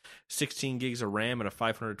chip, 16 gigs of RAM, and a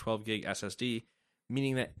 512 gig SSD,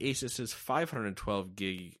 meaning that Asus's 512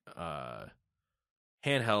 gig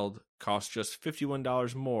handheld costs just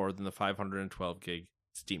 $51 more than the 512 gig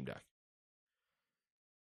Steam Deck.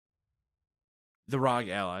 The ROG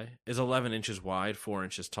Ally is 11 inches wide, 4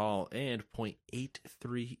 inches tall, and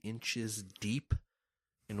 0.83 inches deep,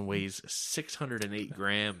 and weighs 608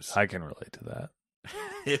 grams. I can relate to that.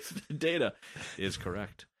 If the data is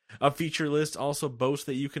correct. A feature list also boasts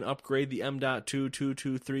that you can upgrade the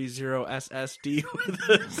M.22230 SSD with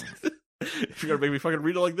a... If you're going to make me fucking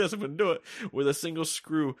read it like this, I'm going to do it. With a single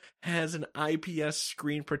screw, has an IPS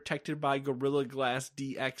screen protected by Gorilla Glass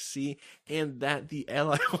DXC, and that the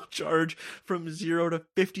Ally will charge from 0 to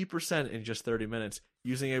 50% in just 30 minutes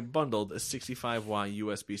using a bundled 65-watt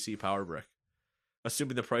USB-C power brick.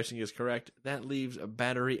 Assuming the pricing is correct, that leaves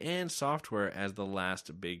battery and software as the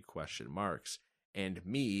last big question marks. And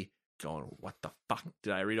me going, what the fuck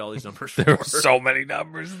did I read all these numbers for? There were so many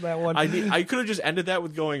numbers in that one. I could have just ended that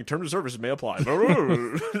with going, terms of service may apply.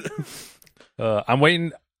 I'm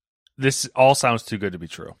waiting. This all sounds too good to be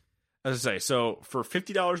true. As I say, so for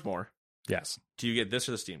 $50 more, yes, do you get this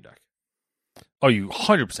or the Steam Deck? Oh, you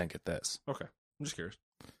 100% get this. Okay, I'm just curious.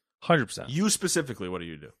 100%. You specifically, what do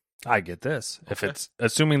you do? I get this. Okay. If it's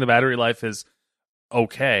assuming the battery life is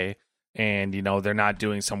okay, and you know they're not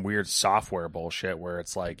doing some weird software bullshit where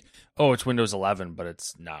it's like, oh, it's Windows 11, but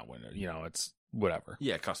it's not Windows. You know, it's whatever.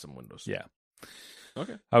 Yeah, custom Windows. Yeah.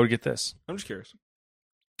 Okay. I would get this. I'm just curious.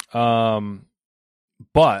 But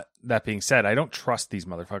that being said, I don't trust these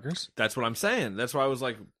motherfuckers. That's what I'm saying. That's why I was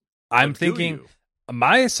like, I'm thinking.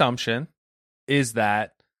 My assumption is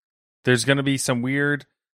that there's going to be some weird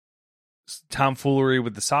tomfoolery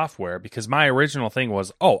with the software, because my original thing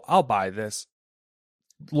was, oh, I'll buy this,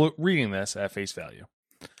 reading this at face value.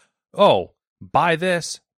 Oh, buy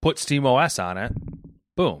this, put SteamOS on it,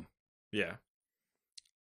 boom. Yeah.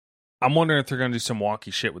 I'm wondering if they're going to do some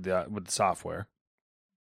wonky shit with the software.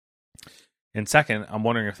 And second, I'm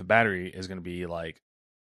wondering if the battery is going to be like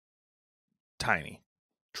tiny.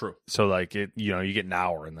 True. So like it, you know, you get an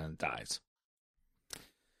hour and then it dies.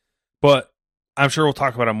 But I'm sure we'll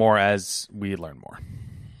talk about it more as we learn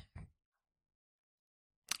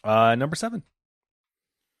more. Number 7.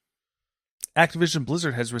 Activision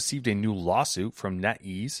Blizzard has received a new lawsuit from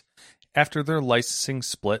NetEase after their licensing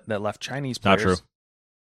split that left Chinese players. Not true.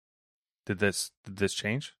 Did this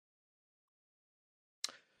change?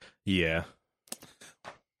 Yeah.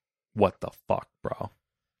 What the fuck, bro?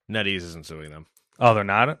 NetEase isn't suing them. Oh, they're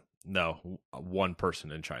not? No, one person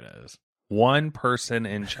in China is. One person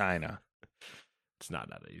in China. It's not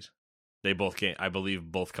NetEase. They both came. I believe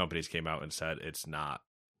both companies came out and said it's not.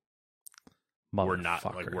 We're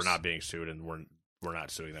not being sued, and we're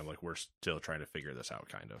not suing them. Like, we're still trying to figure this out,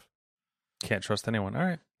 kind of. Can't trust anyone. All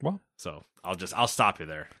right. Well, so I'll stop you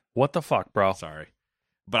there. What the fuck, bro? Sorry.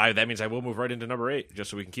 But that means I will move right into number 8, just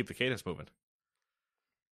so we can keep the cadence moving.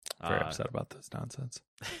 Very upset about this nonsense.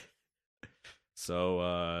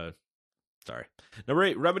 So, sorry. Number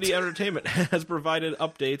 8, Remedy Entertainment has provided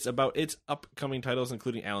updates about its upcoming titles,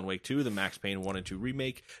 including Alan Wake 2, the Max Payne 1 and 2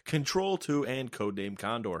 remake, Control 2, and Codename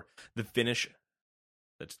Condor. The finish,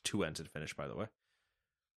 that's 2 N's in finish, by the way.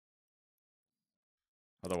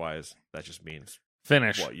 Otherwise, that just means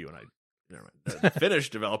finish. What you and I. Never mind. The Finnish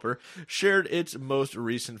developer shared its most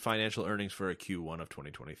recent financial earnings for a Q1 of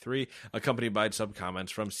 2023, accompanied by some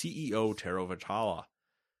comments from CEO Tero Vitala.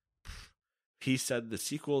 He said the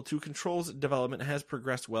sequel to Control's development has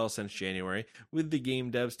progressed well since January, with the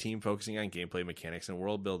game devs team focusing on gameplay mechanics and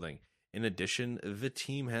world building. In addition, the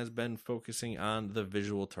team has been focusing on the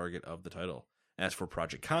visual target of the title. As for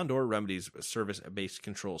Project Condor, Remedy's service-based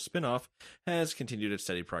Control spin-off has continued its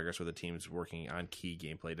steady progress with the teams working on key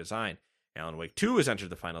gameplay design. Alan Wake 2 has entered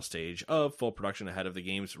the final stage of full production ahead of the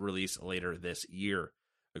game's release later this year.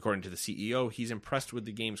 According to the CEO, he's impressed with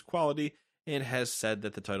the game's quality and has said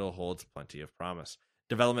that the title holds plenty of promise.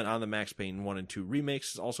 Development on the Max Payne 1 and 2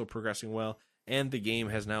 remakes is also progressing well, and the game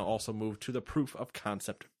has now also moved to the proof of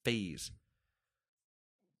concept phase.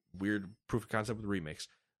 Weird proof of concept with remakes.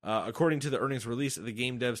 According to the earnings release, the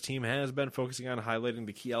game devs team has been focusing on highlighting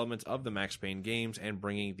the key elements of the Max Payne games and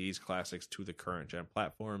bringing these classics to the current gen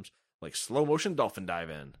platforms, like slow motion dolphin dive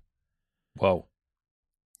in. Whoa.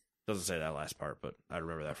 Doesn't say that last part, but I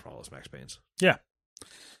remember that from all those Max Paynes. Yeah.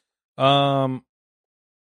 Yeah,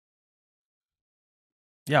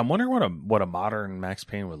 I'm wondering what a modern Max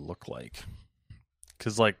Payne would look like.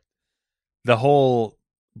 Because, like, the whole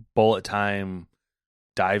bullet time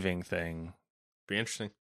diving thing. Be interesting.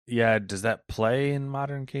 Yeah, does that play in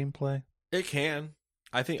modern gameplay? It can.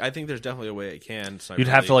 I think there's definitely a way it can. You'd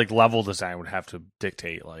have to, like, level design would have to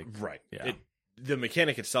dictate, like, right. Yeah. The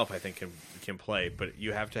mechanic itself, I think, can play, but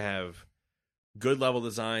you have to have good level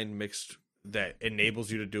design mixed that enables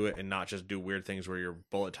you to do it and not just do weird things where you're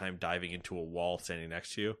bullet time diving into a wall standing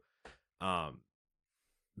next to you.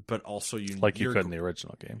 But also you could in the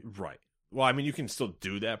original game, right? Well, I mean, you can still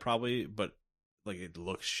do that probably, but like it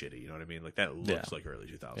looks shitty. You know what I mean? Like that looks like early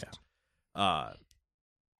 2000s. Yeah.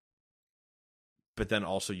 But then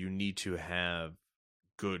also you need to have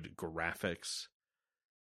good graphics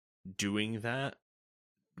doing that.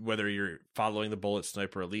 Whether you're following the Bullet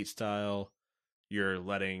Sniper Elite style, you're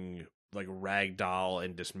letting like ragdoll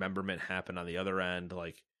and dismemberment happen on the other end.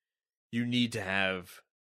 Like you need to have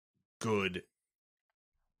good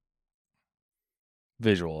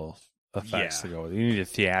visual effects to go with. You need a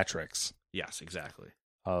theatrics. Yes, exactly.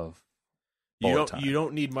 Of you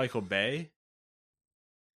don't need Michael Bay.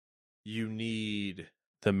 You need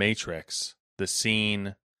the Matrix, the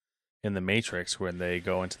scene in the Matrix when they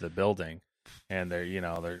go into the building and they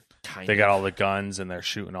got all the guns and they're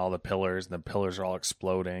shooting all the pillars and the pillars are all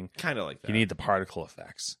exploding. Kind of like that. You need the particle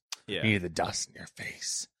effects. Yeah. You need the dust in your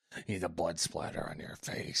face. You need the blood splatter on your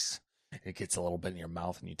face. It gets a little bit in your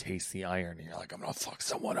mouth and you taste the iron and you're like, I'm going to fuck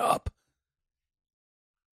someone up.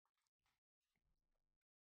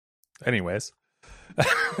 Anyways.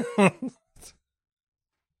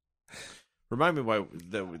 Remind me why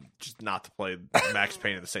just not to play Max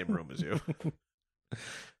Payne in the same room as you.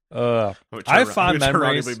 I have fond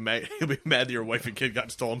memories. You'll be mad that your wife and kid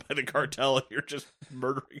got stolen by the cartel and you're just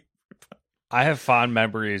murdering. I have fond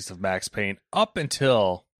memories of Max Payne up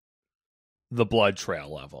until the blood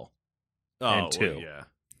trail level. And 2. Well, yeah.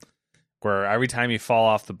 Where every time you fall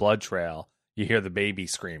off the blood trail, you hear the baby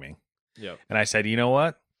screaming. Yep. And I said, you know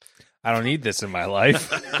what? I don't need this in my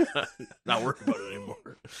life. Not worried about it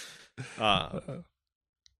anymore.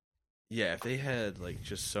 Yeah, if they had like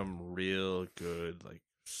just some real good like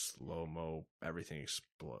slow-mo, everything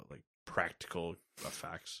explode, like practical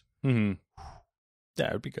effects. Mm-hmm. Yeah,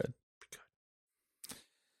 it would be good.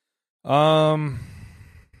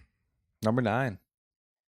 Number 9.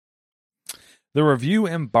 The review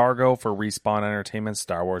embargo for Respawn Entertainment's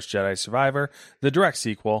Star Wars Jedi Survivor, the direct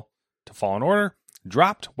sequel to Fallen Order,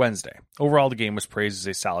 dropped Wednesday. Overall, the game was praised as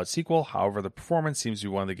a solid sequel. However, the performance seems to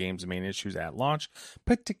be one of the game's main issues at launch,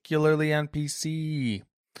 particularly on PC.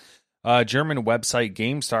 German website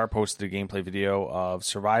GameStar posted a gameplay video of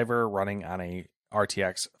Survivor running on a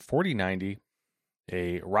RTX 4090,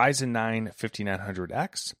 a Ryzen 9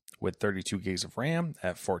 5900X with 32 gigs of RAM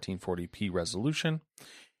at 1440p resolution,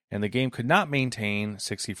 and the game could not maintain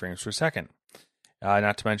 60 frames per second.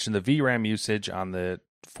 Not to mention the VRAM usage on the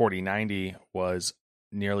 4090 was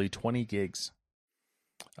nearly 20 gigs.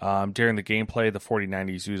 During the gameplay, the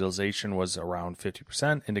 4090's utilization was around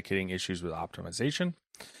 50%, indicating issues with optimization.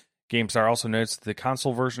 GameStar also notes that the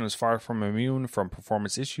console version is far from immune from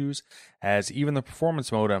performance issues, as even the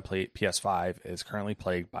performance mode on PS5 is currently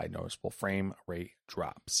plagued by noticeable frame rate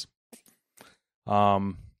drops.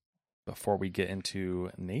 Before we get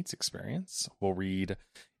into Nate's experience, we'll read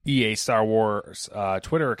EA Star Wars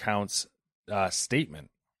Twitter account's statement,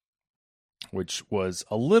 which was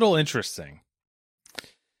a little interesting.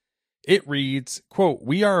 It reads, quote,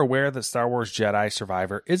 "We are aware that Star Wars Jedi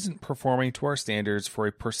Survivor isn't performing to our standards for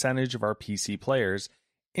a percentage of our PC players,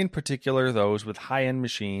 in particular those with high-end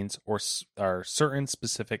machines or certain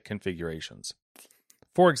specific configurations.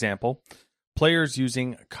 For example, players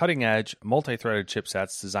using cutting-edge multi-threaded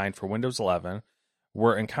chipsets designed for Windows 11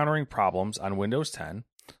 were encountering problems on Windows 10,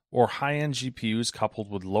 or high-end GPUs coupled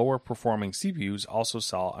with lower-performing CPUs also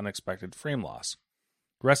saw unexpected frame loss.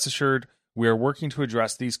 Rest assured, we are working to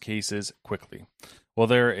address these cases quickly. While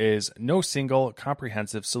there is no single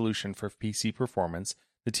comprehensive solution for PC performance,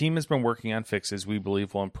 the team has been working on fixes we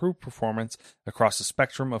believe will improve performance across a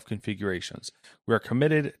spectrum of configurations. We are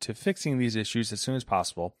committed to fixing these issues as soon as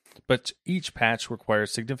possible, but each patch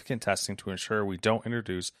requires significant testing to ensure we don't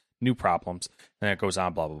introduce new problems." And it goes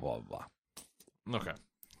on, blah, blah, blah, blah, blah. Okay.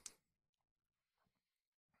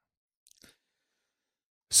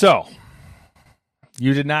 So,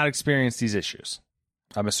 you did not experience these issues,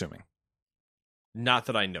 I'm assuming. Not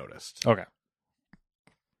that I noticed. Okay.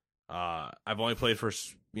 I've only played for,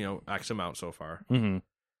 X amount so far. Mm-hmm.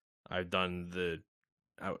 I've done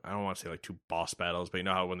I don't want to say like 2 boss battles, but you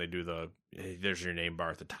know how when they do there's your name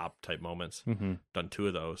bar at the top type moments? Mm-hmm. Done 2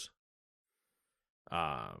 of those.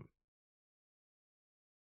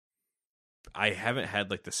 I haven't had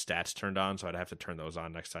like the stats turned on, so I'd have to turn those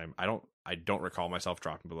on next time. I don't recall myself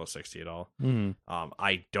dropping below 60 at all. Mm-hmm.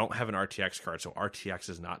 I don't have an RTX card, so RTX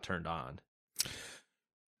is not turned on.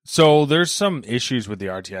 So there's some issues with the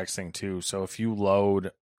RTX thing too. So if you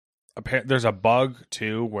load, there's a bug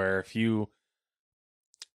too where if you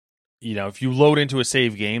load into a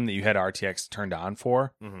save game that you had RTX turned on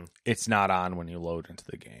for, mm-hmm. it's not on when you load into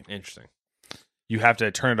the game. Interesting. You have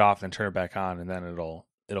to turn it off and turn it back on, and then it'll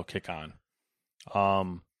kick on.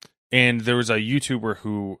 And there was a YouTuber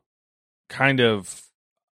who kind of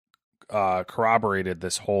corroborated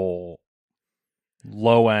this whole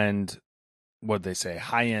low end, what'd they say,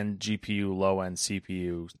 high end GPU, low end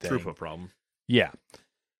CPU thing. Throughput problem. Yeah.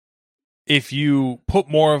 If you put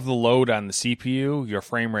more of the load on the CPU, your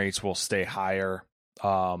frame rates will stay higher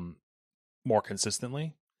more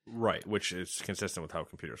consistently. Right, which is consistent with how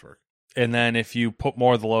computers work. And then if you put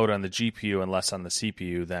more of the load on the GPU and less on the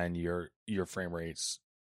CPU, then your frame rates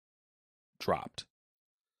dropped.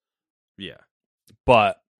 Yeah.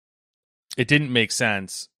 But it didn't make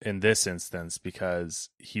sense in this instance because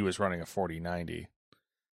he was running a 4090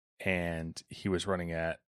 and he was running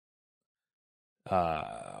at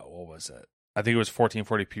what was it? I think it was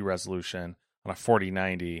 1440p resolution on a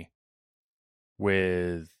 4090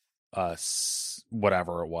 with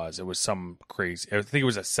whatever it was. It was some crazy. I think it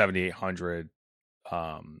was a 7800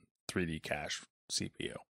 3D cache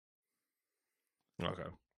CPU. Okay.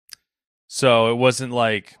 So it wasn't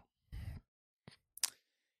like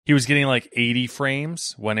he was getting like 80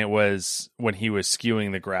 frames when he was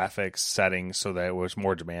skewing the graphics settings so that it was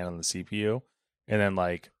more demand on the CPU, and then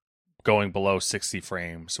like going below 60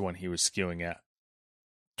 frames when he was skewing it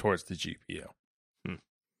towards the GPU.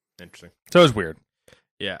 Interesting. So it was weird.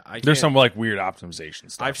 Yeah, there's some like weird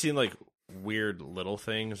optimization stuff. I've seen like weird little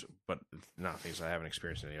things, but not things I haven't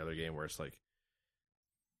experienced in any other game where it's like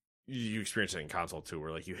you experience it in console too,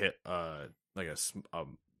 where like you hit like a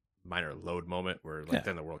minor load moment where like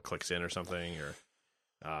then the world clicks in or something, or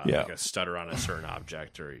like a stutter on a certain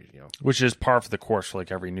object, or which is par for the course for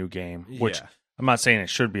like every new game. Which I'm not saying it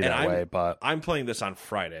should be that way, but I'm playing this on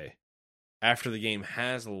Friday after the game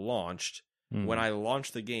has launched. When I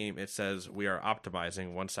launch the game, it says we are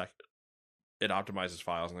optimizing 1 second. It optimizes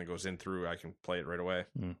files and then goes in through. I can play it right away.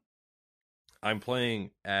 I'm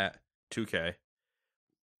playing at 2K.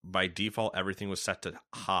 By default, everything was set to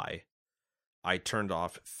high. I turned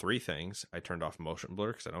off 3 things. I turned off motion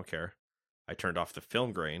blur because I don't care. I turned off the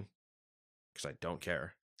film grain because I don't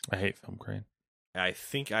care. I hate film grain. I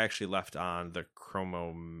think I actually left on the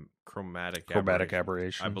chromatic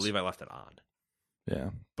aberration. I believe I left it on.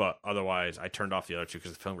 Yeah. But otherwise, I turned off the other 2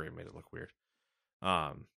 because the film grain made it look weird.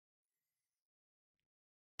 But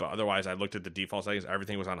otherwise, I looked at the default settings.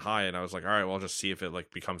 Everything was on high, and I was like, all right, well, I'll just see if it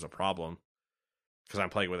like becomes a problem. Because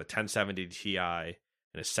I'm playing with a 1070 Ti and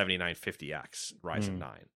a 7950X Ryzen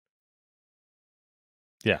 9.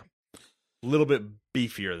 Yeah. A little bit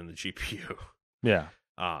beefier than the GPU. Yeah.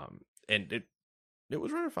 And it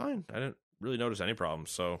was running fine. I didn't really notice any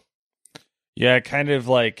problems. So yeah, kind of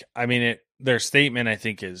like, I mean, their statement, I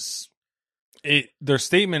think, their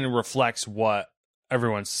statement reflects what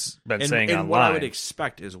everyone's been saying and online. What I would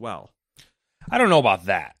expect as well. I don't know about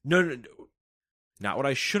that. No. Not what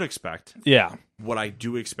I should expect. Yeah. What I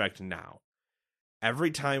do expect now.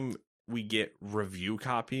 Every time we get review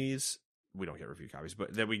copies, we don't get review copies,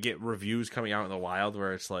 but that we get reviews coming out in the wild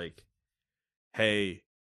where it's like, hey,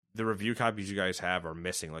 the review copies you guys have are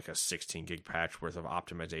missing like a 16 gig patch worth of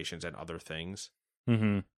optimizations and other things.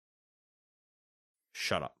 Mm-hmm.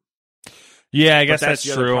 Shut up. Yeah, I guess that's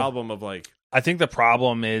the true. Other problem of like, I think the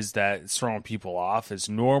problem is that it's throwing people off. Is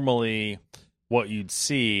normally what you'd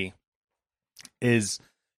see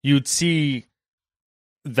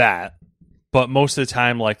that, but most of the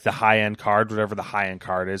time, like the high end card, whatever the high end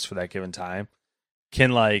card is for that given time,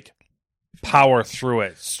 can like power through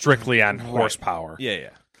it strictly on horsepower. Yeah.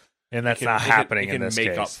 And that's not happening in this case. It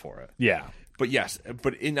can make up for it. Yeah. But yes,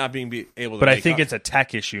 but it not being able to. But I think it's a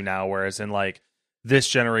tech issue now, whereas in like this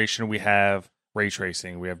generation, we have ray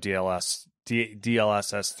tracing, we have DLSS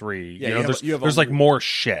 3. Yeah, there's like more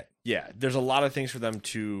shit. Yeah, there's a lot of things for them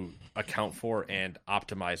to account for and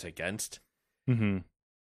optimize against. Mm-hmm.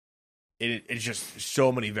 It's just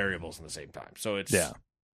so many variables in the same time. So it's there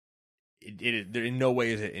in no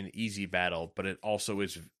way is it an easy battle, but it also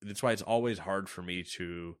is. That's why it's always hard for me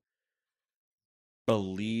to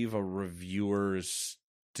believe a reviewer's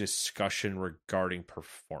discussion regarding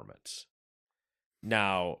performance.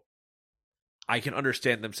 Now, I can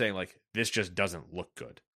understand them saying like this just doesn't look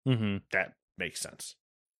good. Mm-hmm. That makes sense.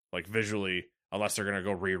 Like visually, unless they're gonna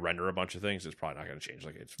go re-render a bunch of things, it's probably not gonna change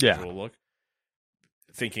like its visual look.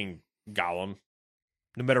 Thinking Gollum,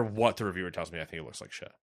 no matter what the reviewer tells me, I think it looks like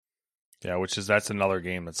shit. Yeah, that's another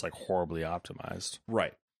game that's like horribly optimized.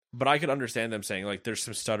 Right. But I could understand them saying like there's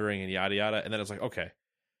some stuttering and yada yada, and then it's like, okay,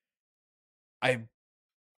 I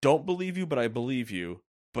don't believe you, but I believe you.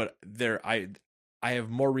 But I have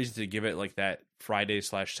more reason to give it like that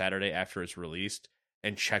Friday/Saturday after it's released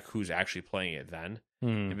and check who's actually playing it then.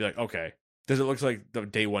 And be like, okay, does it look like the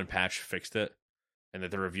day one patch fixed it and that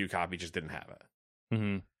the review copy just didn't have it?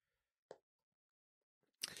 Mm-hmm.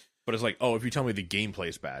 But it's like, oh, if you tell me the gameplay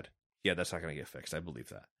is bad, yeah, that's not going to get fixed. I believe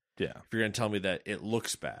that. Yeah. If you're going to tell me that it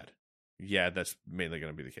looks bad, yeah, that's mainly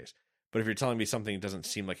going to be the case. But if you're telling me something doesn't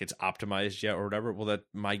seem like it's optimized yet or whatever, well, that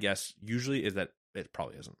my guess usually is that it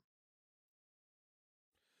probably isn't.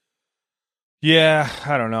 Yeah,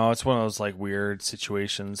 I don't know. It's one of those like weird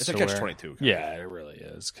situations. It's a catch-22. Yeah, it really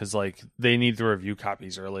is, because like they need the review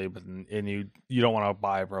copies early, but you don't want to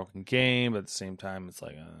buy a broken game. But at the same time, it's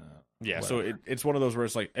like whatever. So it's one of those where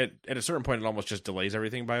it's like at a certain point, it almost just delays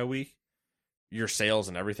everything by a week, your sales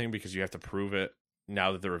and everything, because you have to prove it.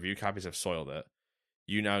 Now that the review copies have soiled it,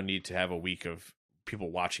 you now need to have a week of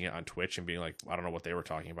people watching it on Twitch and being like, I don't know what they were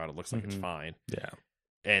talking about. It looks like it's fine. Yeah,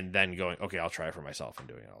 and then going, okay, I'll try it for myself and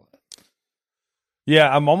doing all that.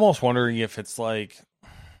 Yeah, I'm almost wondering if it's like,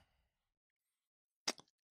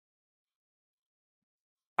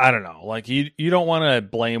 I don't know, like you don't want to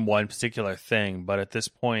blame one particular thing, but at this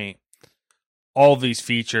point, all of these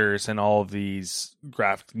features and all of these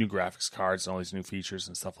new graphics cards and all these new features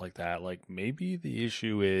and stuff like that, like maybe the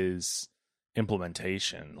issue is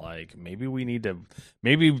implementation. Like maybe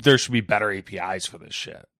there should be better APIs for this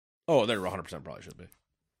shit. Oh, there 100% probably should be.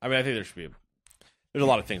 I mean, I think there's a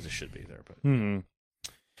lot of things that should be there, but.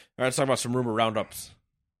 All right, let's talk about some rumor roundups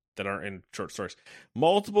that aren't in short stories.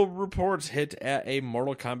 Multiple reports hit at a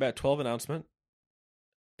Mortal Kombat 12 announcement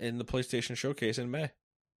in the PlayStation Showcase in May.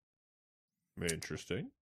 Interesting.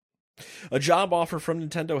 A job offer from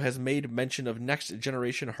Nintendo has made mention of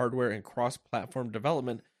next-generation hardware and cross-platform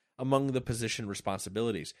development among the position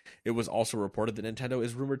responsibilities. It was also reported that Nintendo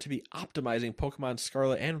is rumored to be optimizing Pokemon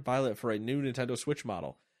Scarlet and Violet for a new Nintendo Switch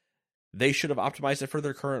model. They should have optimized it for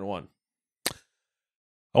their current one.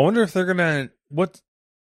 I wonder if they're gonna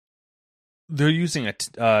they're using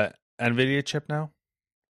a NVIDIA chip now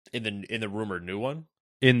in the rumored new one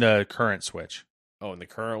in the current Switch. Oh, in the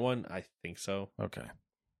current one, I think so. Okay,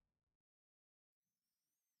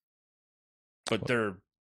 but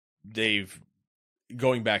they've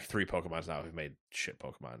going back 3 Pokemons now have made shit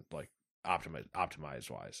Pokemon like optimized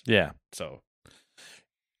wise. Yeah, so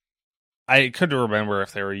I couldn't remember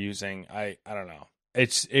if they were using. I don't know.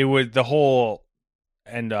 It would the whole.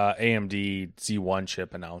 And AMD Z1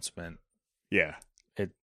 chip announcement. Yeah. It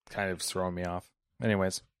kind of throwing me off.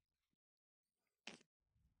 Anyways.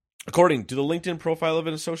 According to the LinkedIn profile of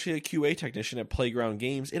an associate QA technician at Playground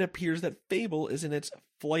Games, it appears that Fable is in its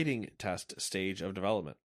flighting test stage of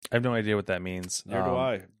development. I have no idea what that means. Neither do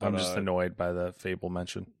I. But, I'm just annoyed by the Fable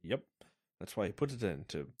mention. Yep. That's why he puts it in.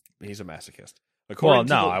 He's a masochist.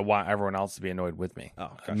 I want everyone else to be annoyed with me.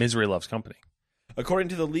 Oh, gotcha. Misery loves company. According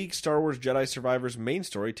to the leak, Star Wars Jedi Survivor's main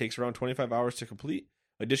story takes around 25 hours to complete.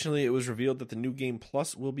 Additionally, it was revealed that the New Game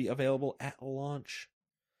Plus will be available at launch.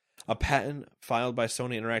 A patent filed by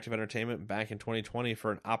Sony Interactive Entertainment back in 2020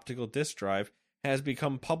 for an optical disc drive has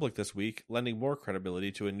become public this week, lending more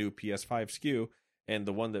credibility to a new PS5 SKU. And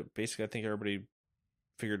the one that basically I think everybody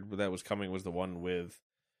figured that was coming was the one with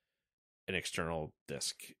an external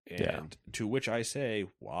disc. And to which I say,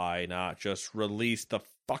 why not just release the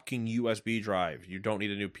fucking USB drive? You don't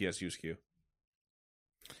need a new PSU SKU.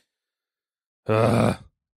 All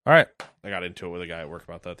right. I got into it with a guy at work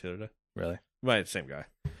about that the other day. Really? Right, same guy.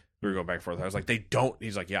 We were going back and forth. I was like, they don't.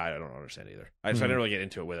 He's like, yeah, I don't understand either. I didn't really get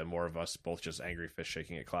into it with it. More of us both just angry fish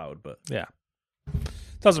shaking a cloud. But yeah,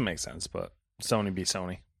 doesn't make sense. But Sony be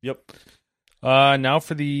Sony. Yep. Now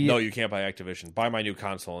for the... No, you can't buy Activision. Buy my new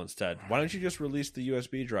console instead. Why don't you just release the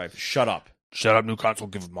USB drive? Shut up. Shut up, new console,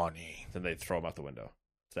 give money. Then they throw them out the window.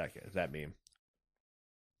 It's that meme.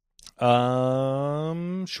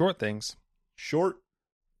 Short things. Short?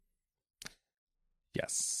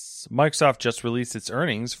 Yes. Microsoft just released its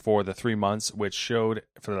earnings for the 3 months, which showed,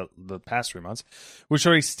 for the past 3 months, which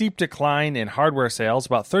showed a steep decline in hardware sales,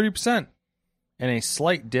 about 30%, and a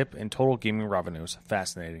slight dip in total gaming revenues.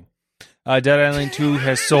 Fascinating. Dead Island 2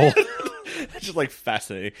 has sold... It's just like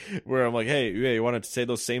fascinating. Where I'm like, hey, you want to say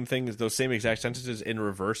those same things, those same exact sentences in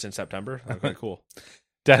reverse in September? Okay, cool.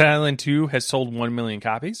 Dead Island 2 has sold 1 million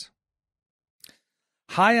copies.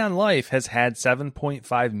 High on Life has had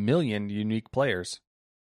 7.5 million unique players.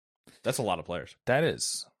 That's a lot of players. That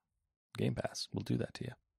is. Game Pass will do that to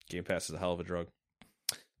you. Game Pass is a hell of a drug.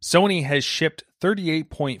 Sony has shipped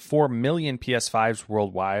 38.4 million PS5s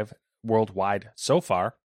worldwide so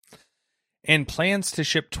far, and plans to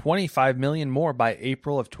ship 25 million more by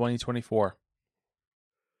April of 2024.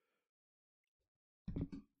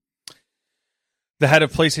 The head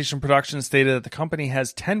of PlayStation Production stated that the company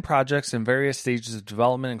has 10 projects in various stages of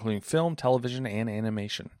development, including film, television, and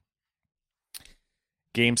animation.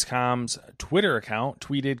 Gamescom's Twitter account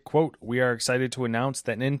tweeted, quote, "We are excited to announce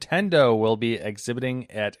that Nintendo will be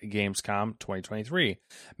exhibiting at Gamescom 2023.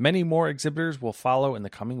 Many more exhibitors will follow in the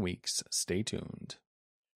coming weeks. Stay tuned."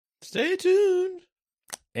 Stay tuned.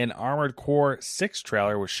 An Armored Core 6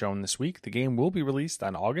 trailer was shown this week. The game will be released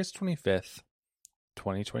on August 25th,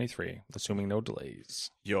 2023, assuming no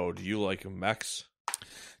delays. Yo, do you like mechs?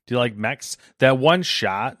 Do you like mechs? That one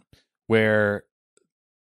shot where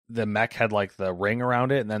the mech had like the ring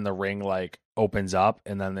around it, and then the ring like opens up,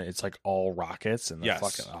 and then it's like all rockets, and the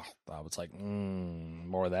fucking I was like,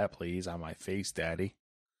 more of that, please, on my face, daddy.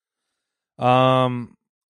 But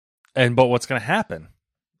what's gonna happen?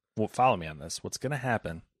 Well, follow me on this. What's gonna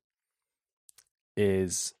happen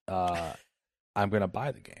is I'm gonna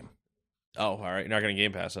buy the game. Oh, all right. You're not gonna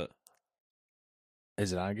Game Pass it.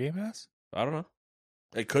 Is it on Game Pass? I don't know.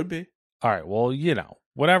 It could be. All right. Well,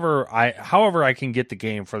 however I can get the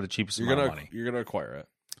game for the cheapest amount of money. You're gonna acquire it.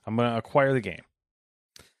 I'm gonna acquire the game.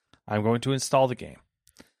 I'm going to install the game.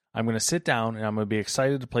 I'm gonna sit down and I'm gonna be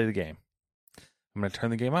excited to play the game. I'm gonna turn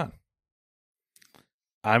the game on.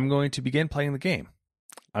 I'm going to begin playing the game.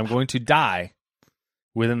 I'm going to die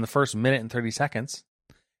within the first minute and 30 seconds.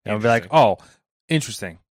 And I'll be like, oh,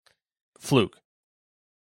 interesting. Fluke.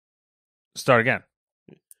 Start again.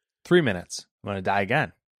 3 minutes. I'm going to die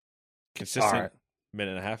again. Consistent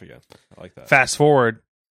minute and a half again. I like that. Fast forward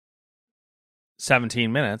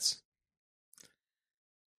 17 minutes.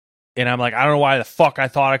 And I'm like, I don't know why the fuck I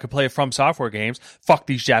thought I could play From Software games. Fuck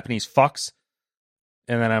these Japanese fucks.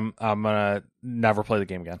 And then I'm going to never play the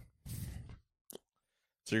game again.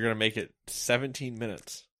 So you're going to make it 17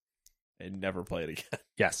 minutes and never play it again.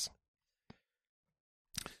 Yes.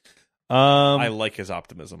 I like his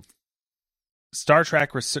optimism. Star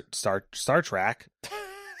Trek.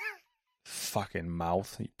 Fucking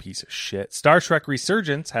mouth, you piece of shit. Star Trek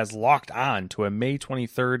Resurgence has locked on to a May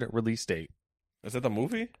 23rd release date. Is that the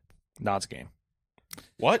movie? No, it's a game.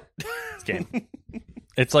 What? It's a game.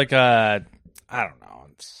 It's like I don't know.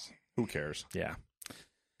 Who cares? Yeah.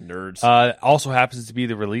 Nerds. Also happens to be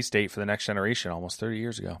the release date for the next generation almost 30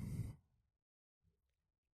 years ago.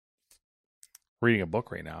 Reading a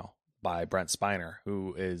book right now by Brent Spiner,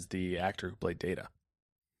 who is the actor who played Data.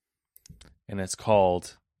 And it's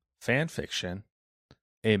called Fan Fiction,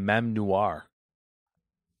 a Mem Noir.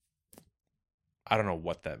 I don't know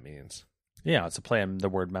what that means. Yeah, it's a play on the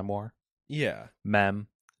word memoir. Yeah. Mem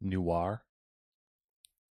Noir.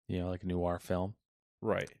 You know, like a noir film.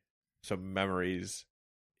 Right. So memories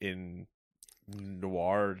in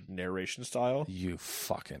noir narration style. You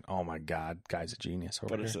fucking, oh my God, guy's a genius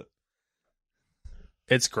over What here. is it?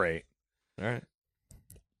 It's great. All right.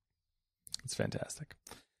 It's fantastic.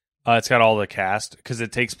 It's got all the cast because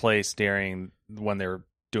it takes place during when they're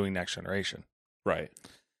doing Next Generation. Right.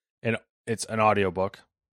 And it's an audiobook.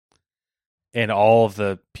 And all of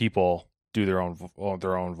the people do their own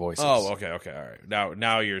voices. Oh, okay, all right.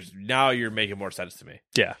 Now you're making more sense to me.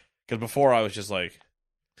 Yeah. Because before I was just like,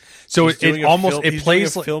 so he's it doing almost film, it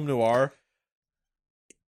plays doing a film noir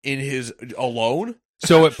in his alone.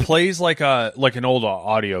 So it plays like an old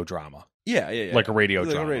audio drama. Yeah. Like a radio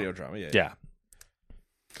drama. Like a radio drama. Yeah.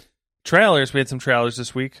 Trailers. We had some trailers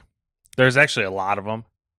this week. There's actually a lot of them.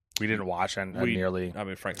 We didn't watch nearly. I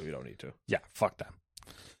mean, frankly, we don't need to. Yeah, fuck them.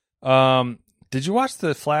 Did you watch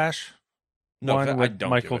the Flash? No, one I with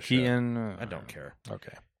don't. Michael give a shit. Keaton. I don't care.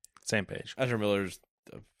 Okay, same page. Ezra Miller's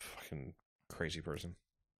a fucking crazy person.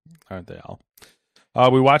 Aren't they all?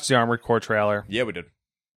 We watched the Armored Core trailer. Yeah, we did.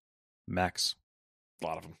 Mechs. A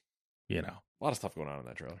lot of them. You know, a lot of stuff going on in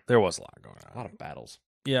that trailer. There was a lot going on. A lot of battles.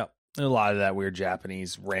 Yeah, a lot of that weird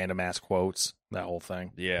Japanese random ass quotes. That whole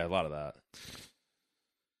thing. Yeah, a lot of that.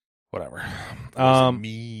 Whatever.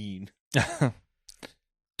 Mean.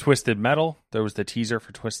 Twisted Metal. There was the teaser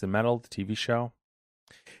for Twisted Metal, the TV show.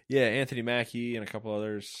 Yeah, Anthony Mackie and a couple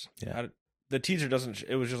others. Yeah. The teaser doesn't.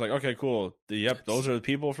 It was just like, okay, cool. Yep, those are the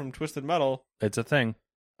people from Twisted Metal. It's a thing.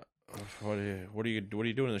 What are you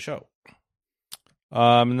doing in the show?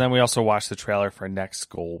 And then we also watched the trailer for Next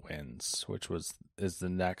Goal Wins, which is the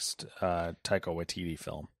next Taika Waititi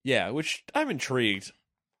film. Yeah, which I'm intrigued.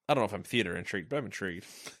 I don't know if I'm theater intrigued, but I'm intrigued.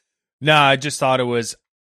 No, I just thought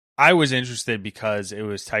I was interested because it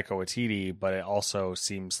was Taika Waititi, but it also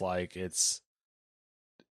seems like it's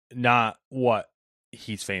not what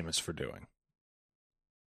he's famous for doing.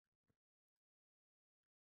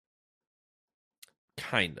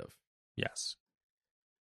 Kind of. Yes.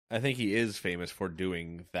 I think he is famous for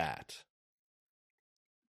doing that.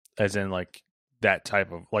 As in, like, that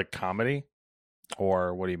type of, like, comedy?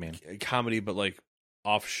 Or what do you mean? Comedy, but, like,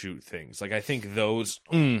 offshoot things. Like, I think those...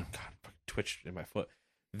 God, twitched in my foot.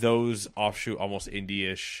 Those offshoot, almost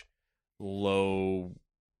indie-ish, low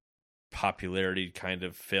popularity kind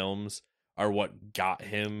of films are what got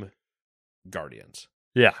him Guardians.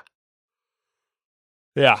 Yeah.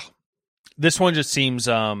 Yeah. This one just seems...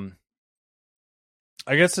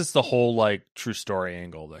 I guess it's the whole, like, true story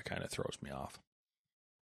angle that kind of throws me off.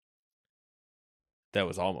 That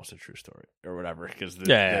was almost a true story, or whatever. Because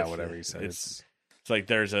whatever you said. It's like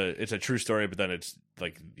it's a true story, but then it's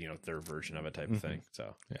like, you know, their version of it type of thing.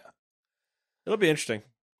 So yeah, it'll be interesting.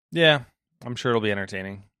 Yeah, I'm sure it'll be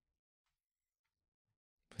entertaining.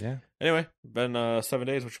 Yeah. Anyway, been 7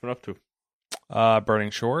 days. What you been up to? Burning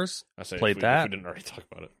Shores. I say played if that. we didn't already talk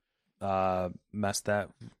about it. Messed that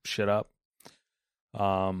shit up.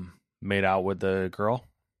 Made out with the girl.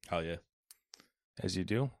 Hell yeah. As you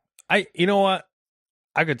do. You know what?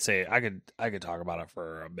 I could talk about it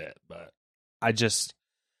for a bit, but it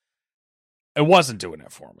wasn't doing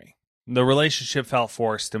it for me. The relationship felt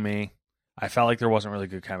forced to me. I felt like there wasn't really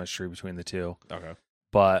good chemistry between the two. Okay.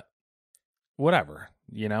 But whatever.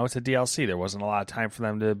 You know, it's a DLC. There wasn't a lot of time for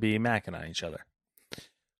them to be macking on each other.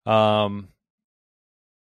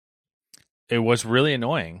 It was really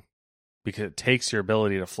annoying because it takes your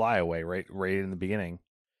ability to fly away right in the beginning.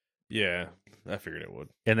 Yeah, I figured it would.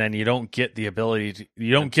 And then you don't get the ability to,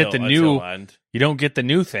 you don't get the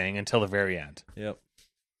new thing until the very end. Yep.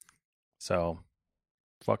 So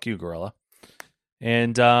fuck you, Gorilla.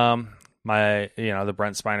 And my the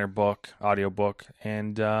Brent Spiner book, audiobook,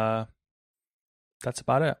 and that's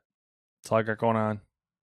about it. That's all I got going on.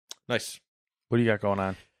 Nice. What do you got going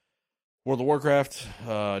on? World of Warcraft,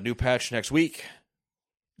 new patch next week.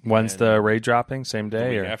 When's the raid dropping? Same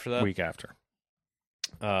day or after that? Week after?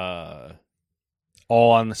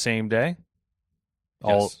 All on the same day?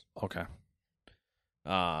 Yes. Okay.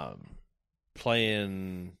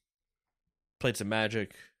 Played some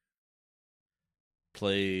Magic,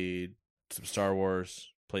 played some Star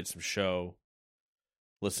Wars, played some show,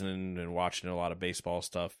 listening and watching a lot of baseball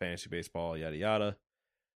stuff, fantasy baseball, yada yada.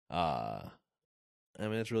 I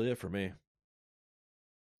mean, that's really it for me.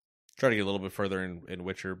 Try to get a little bit further in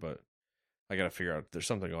Witcher, but I got to figure out, there's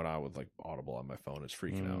something going on with like Audible on my phone. It's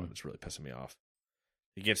freaking out. It's really pissing me off.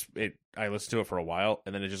 I listen to it for a while,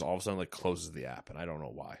 and then it just all of a sudden like closes the app, and I don't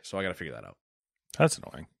know why. So I got to figure that out. That's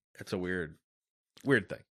annoying. It's a weird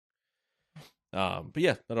thing. But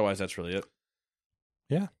yeah, otherwise that's really it.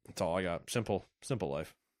 Yeah, that's all I got. Simple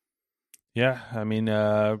life. Yeah, I mean,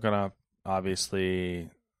 I'm gonna obviously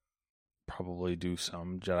probably do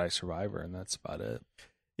some Jedi Survivor, and that's about it.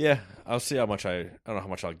 Yeah, I'll see how much I don't know how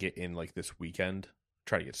much I'll get in like this weekend.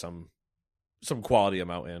 Try to get some quality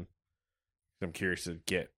amount in. I'm curious to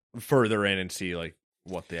get further in and see like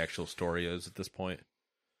what the actual story is at this point.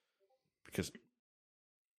 Because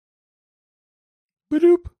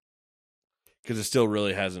it still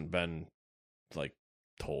really hasn't been like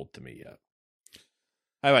told to me yet.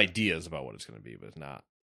 I have ideas about what it's going to be, but it's not.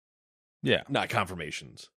 Yeah, not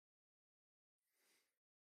confirmations.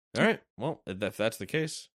 All right. Well, if that's the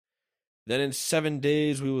case, then in 7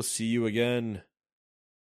 days we will see you again.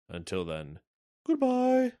 Until then,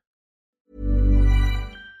 goodbye.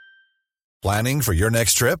 Planning for your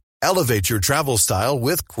next trip? Elevate your travel style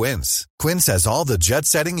with Quince. Quince has all the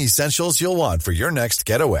jet-setting essentials you'll want for your next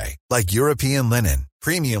getaway, like European linen,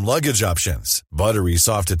 premium luggage options, buttery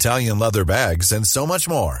soft Italian leather bags, and so much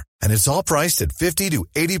more. And it's all priced at 50 to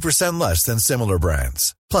 80% less than similar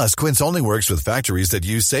brands. Plus, Quince only works with factories that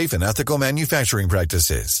use safe and ethical manufacturing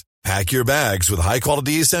practices. Pack your bags with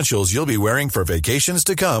high-quality essentials you'll be wearing for vacations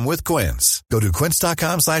to come with Quince. Go to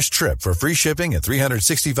quince.com/trip for free shipping and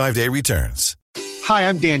 365-day returns. Hi,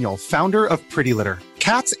 I'm Daniel, founder of Pretty Litter.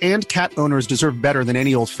 Cats and cat owners deserve better than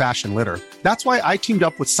any old-fashioned litter. That's why I teamed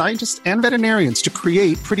up with scientists and veterinarians to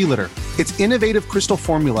create Pretty Litter. Its innovative crystal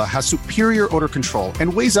formula has superior odor control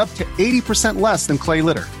and weighs up to 80% less than clay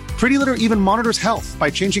litter. Pretty Litter even monitors health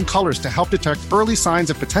by changing colors to help detect early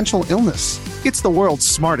signs of potential illness. It's the world's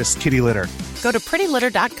smartest kitty litter. Go to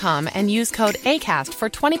prettylitter.com and use code ACAST for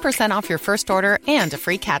 20% off your first order and a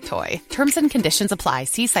free cat toy. Terms and conditions apply.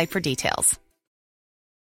 See site for details.